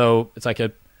 So it's like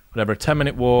a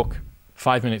 10-minute walk,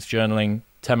 5 minutes journaling,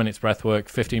 10 minutes breathwork,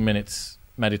 15 minutes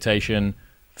meditation,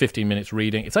 15 minutes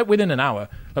reading. It's like within an hour.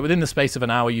 Like within the space of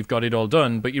an hour, you've got it all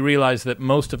done. But you realize that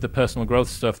most of the personal growth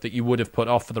stuff that you would have put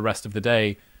off for the rest of the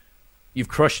day, you've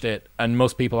crushed it, and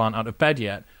most people aren't out of bed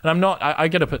yet. And I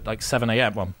get up at like 7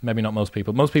 a.m. Well, maybe not most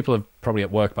people. Most people are probably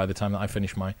at work by the time that I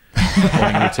finish my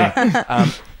morning routine.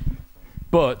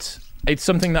 But it's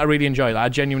something that I really enjoy. Like, I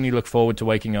genuinely look forward to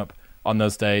waking up on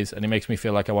those days, and it makes me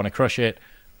feel like I want to crush it.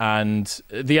 And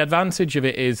the advantage of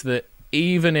it is that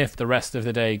even if the rest of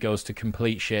the day goes to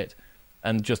complete shit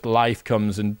and just life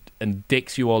comes and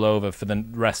dicks you all over for the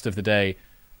rest of the day,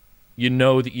 you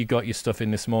know that you got your stuff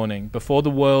in this morning. Before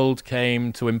the world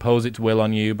came to impose its will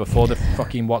on you, before the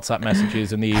fucking WhatsApp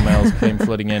messages and the emails came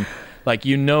flooding in, like,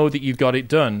 you know that you got it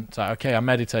done. It's like, okay, I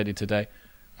meditated today.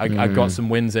 I got some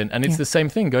wins in. And it's the same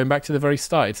thing, going back to the very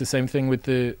start. It's the same thing with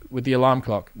the alarm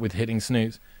clock, with hitting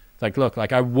snooze. It's like, look,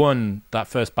 like I won that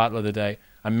first battle of the day.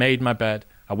 I made my bed.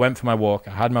 I went for my walk.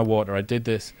 I had my water. I did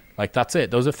this. Like, that's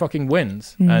it. Those are fucking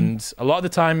wins. And a lot of the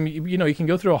time, you know, you can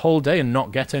go through a whole day and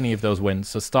not get any of those wins.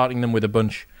 So starting them with a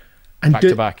bunch and back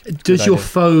to back. Does your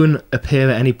phone appear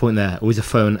at any point there? Or is the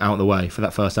phone out of the way for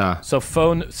that first hour? So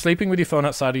sleeping with your phone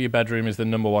outside of your bedroom is the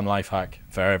number one life hack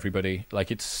for everybody.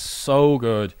 Like, it's so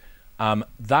good.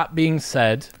 That being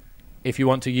said, if you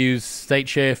want to use State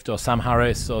Shift or Sam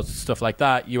Harris or stuff like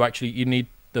that, you need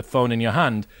the phone in your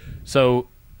hand. So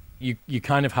you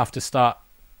kind of have to start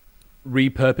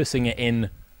repurposing it in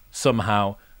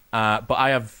somehow. But I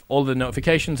have all the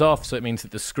notifications off, so it means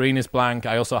that the screen is blank.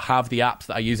 I also have the apps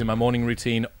that I use in my morning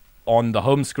routine on the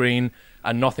home screen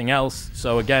and nothing else.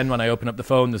 So again, when I open up the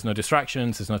phone, there's no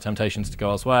distractions, there's no temptations to go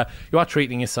elsewhere. You are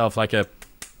treating yourself like a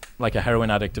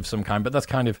heroin addict of some kind, but that's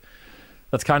kind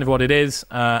of what it is.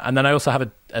 And then I also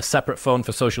have a separate phone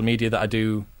for social media that I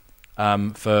do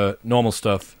for normal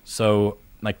stuff. So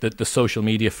like the social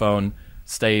media phone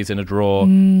stays in a drawer,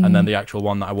 and then the actual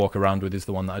one that I walk around with is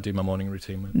the one that I do my morning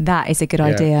routine with. That is a good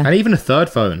idea. And even a third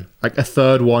phone, like a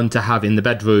third one to have in the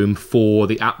bedroom for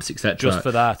the apps, etc. Just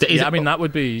for that. I mean, that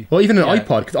would be... Well, even an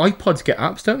iPod, because iPods get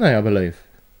apps, don't they, I believe?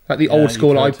 Like the old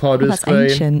school iPod with a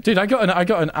screen. Ancient. Dude, I got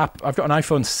an app. I've got an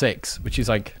iPhone 6, which is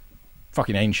like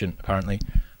fucking ancient, apparently.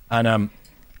 And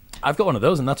I've got one of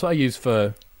those, and that's what I use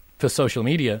for social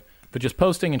media, for just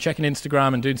posting and checking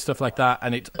Instagram and doing stuff like that.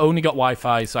 And it's only got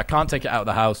Wi-Fi, so I can't take it out of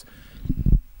the house.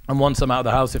 And once I'm out of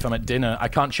the house, if I'm at dinner, I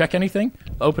can't check anything.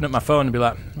 Open up my phone and be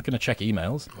like, I'm not going to check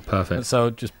emails. Perfect. And so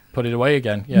just put it away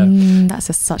again. Yeah.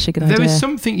 That's such a good idea. There is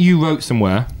something you wrote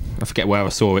somewhere. I forget where I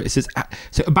saw it. It says,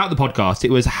 so about the podcast,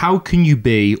 it was, how can you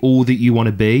be all that you want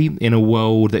to be in a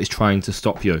world that is trying to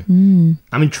stop you?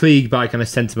 I'm intrigued by kind of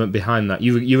sentiment behind that.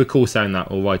 You recall saying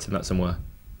that or writing that somewhere?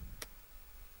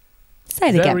 Say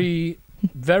it again. Very,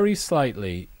 very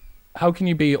slightly. How can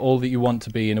you be all that you want to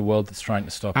be in a world that's trying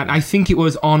to stop you? And I think it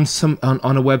was on a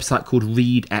website called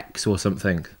ReadX or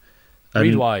something.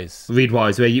 Readwise.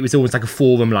 Readwise, where it was almost like a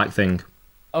forum-like thing.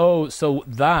 Oh, so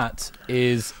that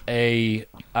is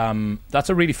that's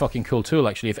a really fucking cool tool,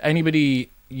 actually. If anybody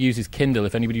uses Kindle,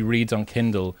 if anybody reads on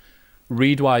Kindle,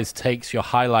 Readwise takes your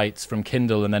highlights from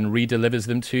Kindle and then redelivers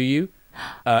them to you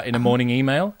in a morning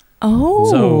email. Oh.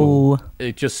 So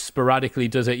it just sporadically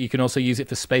does it. You can also use it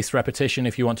for spaced repetition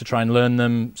if you want to try and learn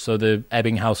them. So the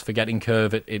Ebbinghaus forgetting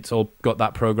curve, it's all got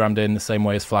that programmed in the same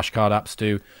way as flashcard apps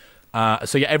do.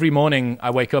 So yeah, every morning I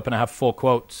wake up and I have 4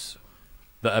 quotes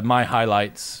that are my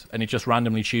highlights, and it just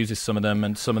randomly chooses some of them,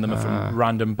 and some of them are from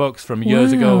random books from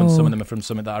years ago, and some of them are from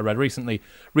something that I read recently.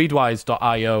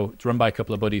 Readwise.io, it's run by a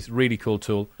couple of buddies. Really cool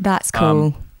tool. That's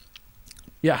cool.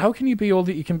 Yeah, how can you be all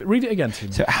that you can be? Read it again to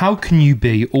me. So how can you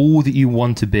be all that you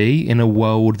want to be in a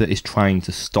world that is trying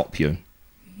to stop you?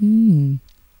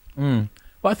 Well,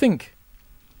 I think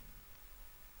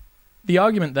the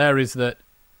argument there is that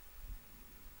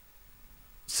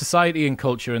society and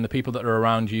culture and the people that are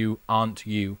around you aren't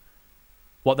you.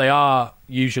 What they are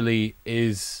usually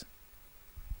is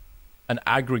an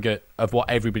aggregate of what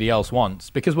everybody else wants,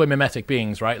 because we're mimetic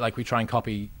beings, right? Like, we try and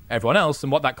copy everyone else,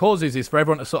 and what that causes is for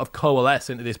everyone to sort of coalesce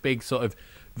into this big sort of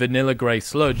vanilla grey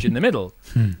sludge in the middle.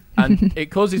 And it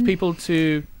causes people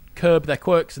to curb their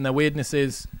quirks and their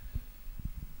weirdnesses.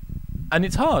 And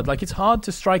it's hard. Like, it's hard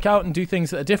to strike out and do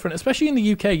things that are different, especially in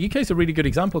the UK. UK is a really good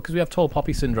example because we have tall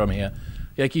poppy syndrome here.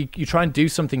 Like, you try and do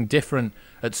something different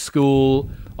at school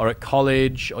or at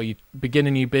college, or you begin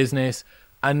a new business,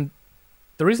 and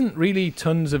there isn't really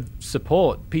tons of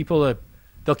support.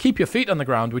 They'll keep your feet on the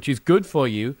ground, which is good for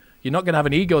you. You're not going to have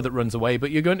an ego that runs away,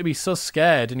 but you're going to be so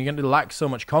scared and you're going to lack so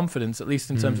much confidence, at least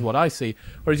in terms of what I see.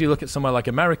 Whereas you look at somewhere like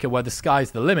America, where the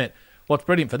sky's the limit, what's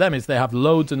brilliant for them is they have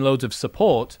loads and loads of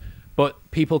support, but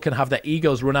people can have their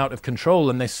egos run out of control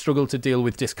and they struggle to deal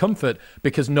with discomfort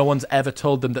because no one's ever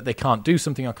told them that they can't do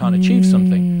something or can't achieve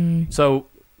something. So,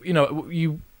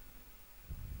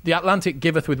 the Atlantic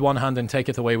giveth with one hand and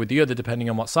taketh away with the other, depending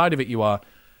on what side of it you are.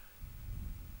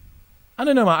 I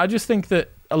don't know, Matt. I just think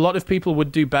that a lot of people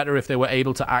would do better if they were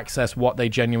able to access what they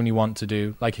genuinely want to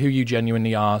do, like who you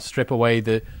genuinely are, strip away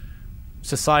the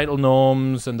societal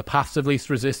norms and the paths of least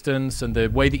resistance and the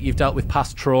way that you've dealt with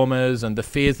past traumas and the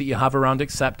fears that you have around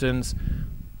acceptance.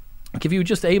 Like, if you were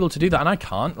just able to do that, and I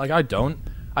can't, like, I don't.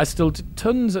 I still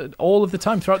tons all of the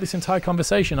time throughout this entire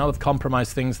conversation, I'll have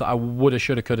compromised things that I woulda,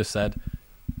 shoulda, coulda said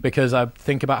because I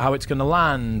think about how it's going to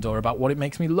land or about what it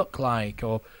makes me look like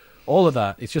or all of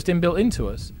that. It's just inbuilt into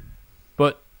us.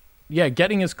 But yeah,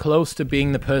 getting as close to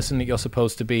being the person that you're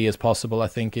supposed to be as possible, I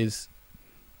think, is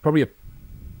probably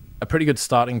a pretty good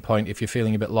starting point if you're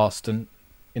feeling a bit lost. And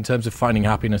in terms of finding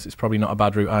happiness, it's probably not a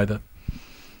bad route either.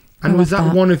 And was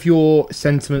that one of your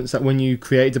sentiments that when you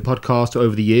created the podcast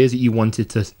over the years that you wanted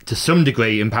to some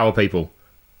degree empower people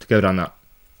to go down that?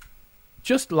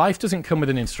 Just life doesn't come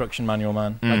with an instruction manual,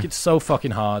 man. Like, it's so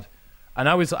fucking hard. And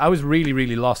I was really,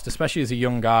 really lost, especially as a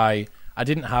young guy. I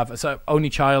didn't have only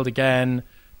child again.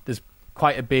 There's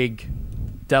quite a big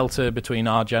delta between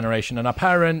our generation and our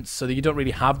parents, so that you don't really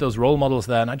have those role models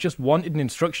there. And I just wanted an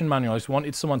instruction manual. I just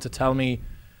wanted someone to tell me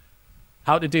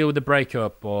how to deal with the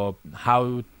breakup, or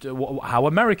how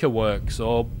America works,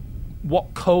 or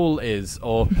what coal is,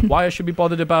 or why I should be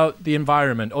bothered about the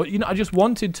environment, or I just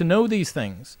wanted to know these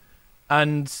things.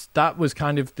 And that was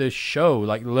kind of the show,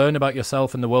 like, learn about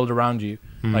yourself and the world around you.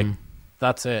 Like,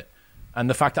 that's it. And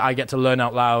the fact that I get to learn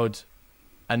out loud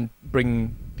and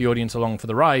bring the audience along for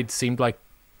the ride seemed like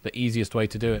the easiest way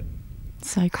to do it.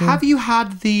 So cool. Have you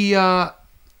had the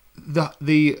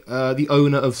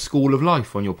owner of School of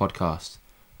Life on your podcast?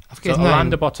 I forget his name.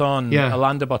 Alander Botton. Yeah.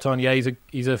 Alander Botton. Yeah,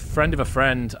 he's a friend of a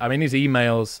friend. I'm in his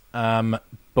emails,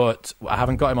 but I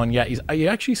haven't got him on yet. He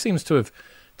actually seems to have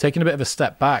taken a bit of a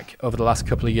step back over the last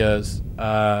couple of years.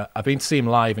 I've been to see him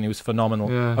live and he was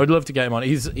phenomenal. Yeah. I would love to get him on.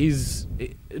 He's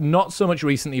not so much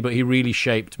recently, but he really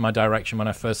shaped my direction when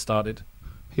I first started.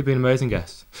 He'd be an amazing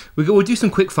guest. We'll do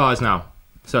some quick fires now.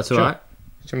 So that's all right.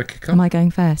 Do you want to kick off? Am I going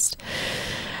first?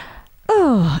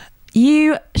 Oh,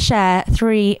 you share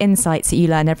 3 insights that you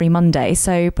learn every Monday.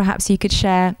 So perhaps you could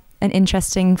share an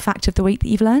interesting fact of the week that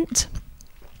you've learnt.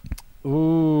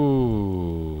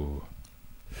 Ooh.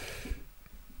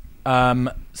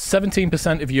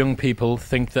 17% of young people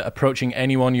think that approaching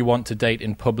anyone you want to date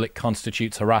in public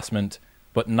constitutes harassment,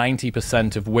 but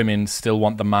 90% of women still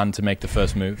want the man to make the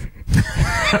first move.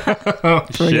 Oh,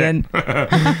 brilliant.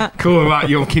 Cool, right.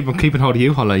 I'm keeping hold of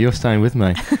you, Holly. You're staying with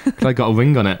me. I got a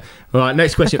ring on it. All right,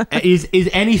 next question. Is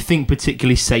anything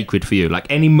particularly sacred for you? Like,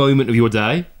 any moment of your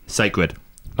day, sacred?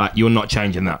 Like, you're not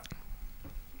changing that?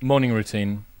 Morning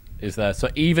routine is there. So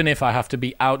even if I have to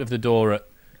be out of the door at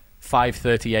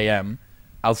 5:30 a.m.,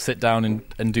 I'll sit down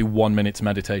and do 1 minute's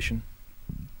meditation.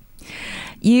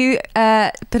 You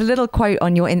put a little quote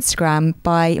on your Instagram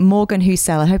by Morgan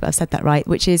Housel, I hope I've said that right,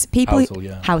 which is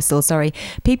Housel, sorry.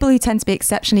 People who tend to be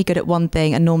exceptionally good at one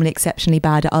thing are normally exceptionally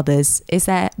bad at others. Is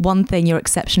there one thing you're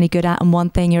exceptionally good at and one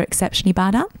thing you're exceptionally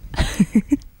bad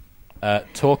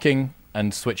at? Talking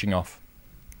and switching off.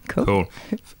 Cool.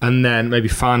 And then maybe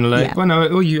finally, Yeah. well, no,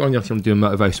 or you want to do a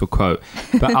motivational quote,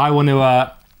 but I want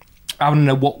to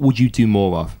know, what would you do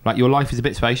more of? Like, your life is a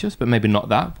bit spacious, but maybe not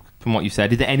that. From what you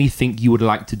said, is there anything you would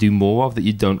like to do more of that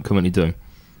you don't currently do?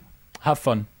 Have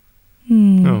fun.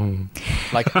 Oh.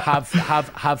 Like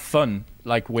have fun.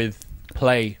 Like with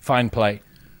play, find play,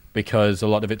 because a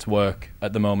lot of it's work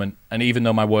at the moment. And even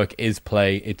though my work is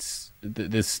play,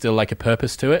 there's still like a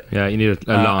purpose to it. Yeah, you need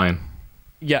a line.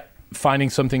 Yeah,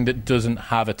 finding something that doesn't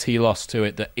have a telos to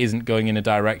it, that isn't going in a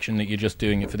direction that you're just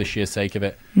doing it for the sheer sake of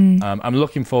it. I'm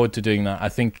looking forward to doing that. I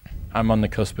think I'm on the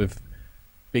cusp of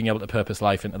being able to purpose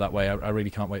life into that way. I really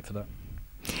can't wait for that.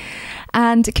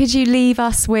 And could you leave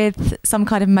us with some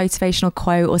kind of motivational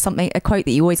quote or something, a quote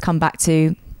that you always come back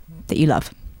to that you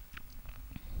love?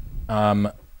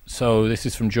 So this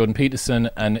is from Jordan Peterson,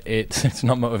 and it's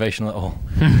not motivational at all.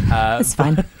 It's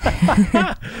fine.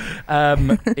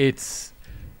 It's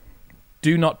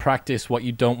do not practice what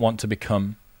you don't want to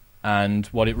become. And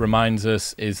what it reminds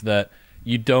us is that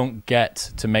you don't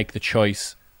get to make the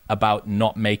choice about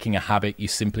not making a habit. You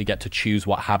simply get to choose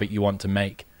what habit you want to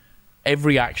make.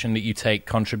 Every action that you take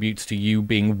contributes to you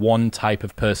being one type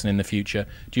of person in the future.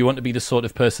 Do you want to be the sort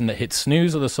of person that hits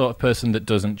snooze or the sort of person that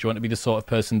doesn't? Do you want to be the sort of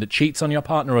person that cheats on your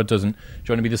partner or doesn't? Do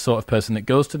you want to be the sort of person that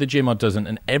goes to the gym or doesn't?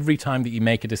 And every time that you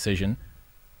make a decision,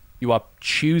 you are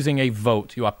choosing a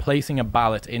vote. You are placing a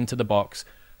ballot into the box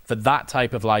for that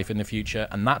type of life in the future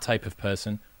and that type of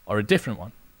person or a different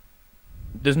one.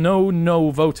 There's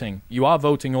no voting. You are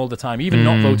voting all the time. Even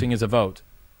not voting is a vote.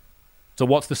 So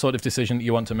what's the sort of decision that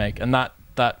you want to make? And that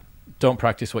don't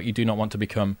practice what you do not want to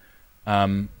become.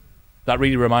 That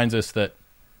really reminds us that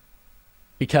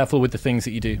be careful with the things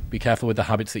that you do. Be careful with the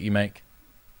habits that you make.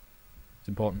 It's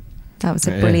important. That was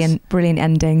a brilliant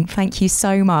ending. Thank you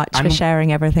so much for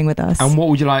sharing everything with us. And what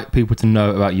would you like people to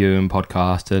know about you and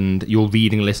podcast and your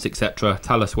reading list, etc.?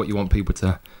 Tell us what you want people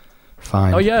to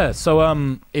find. Oh yeah,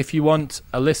 so if you want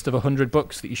a list of 100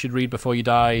 books that you should read before you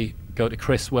die, go to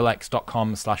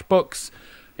chriswillx.com/books.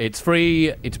 It's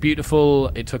free, it's beautiful.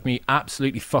 It took me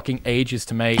absolutely fucking ages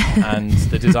to make, and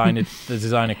the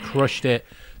designer crushed it.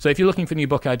 So if you're looking for new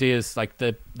book ideas, like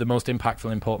the most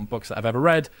impactful, important books that I've ever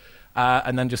read,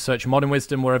 and then just search Modern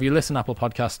Wisdom wherever you listen, Apple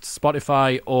Podcasts,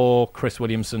 Spotify, or Chris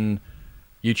Williamson,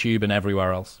 YouTube, and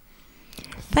everywhere else.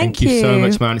 Thank you so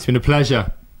much, man. It's been a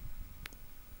pleasure.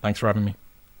 Thanks for having me.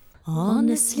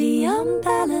 Honestly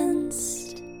unbalanced.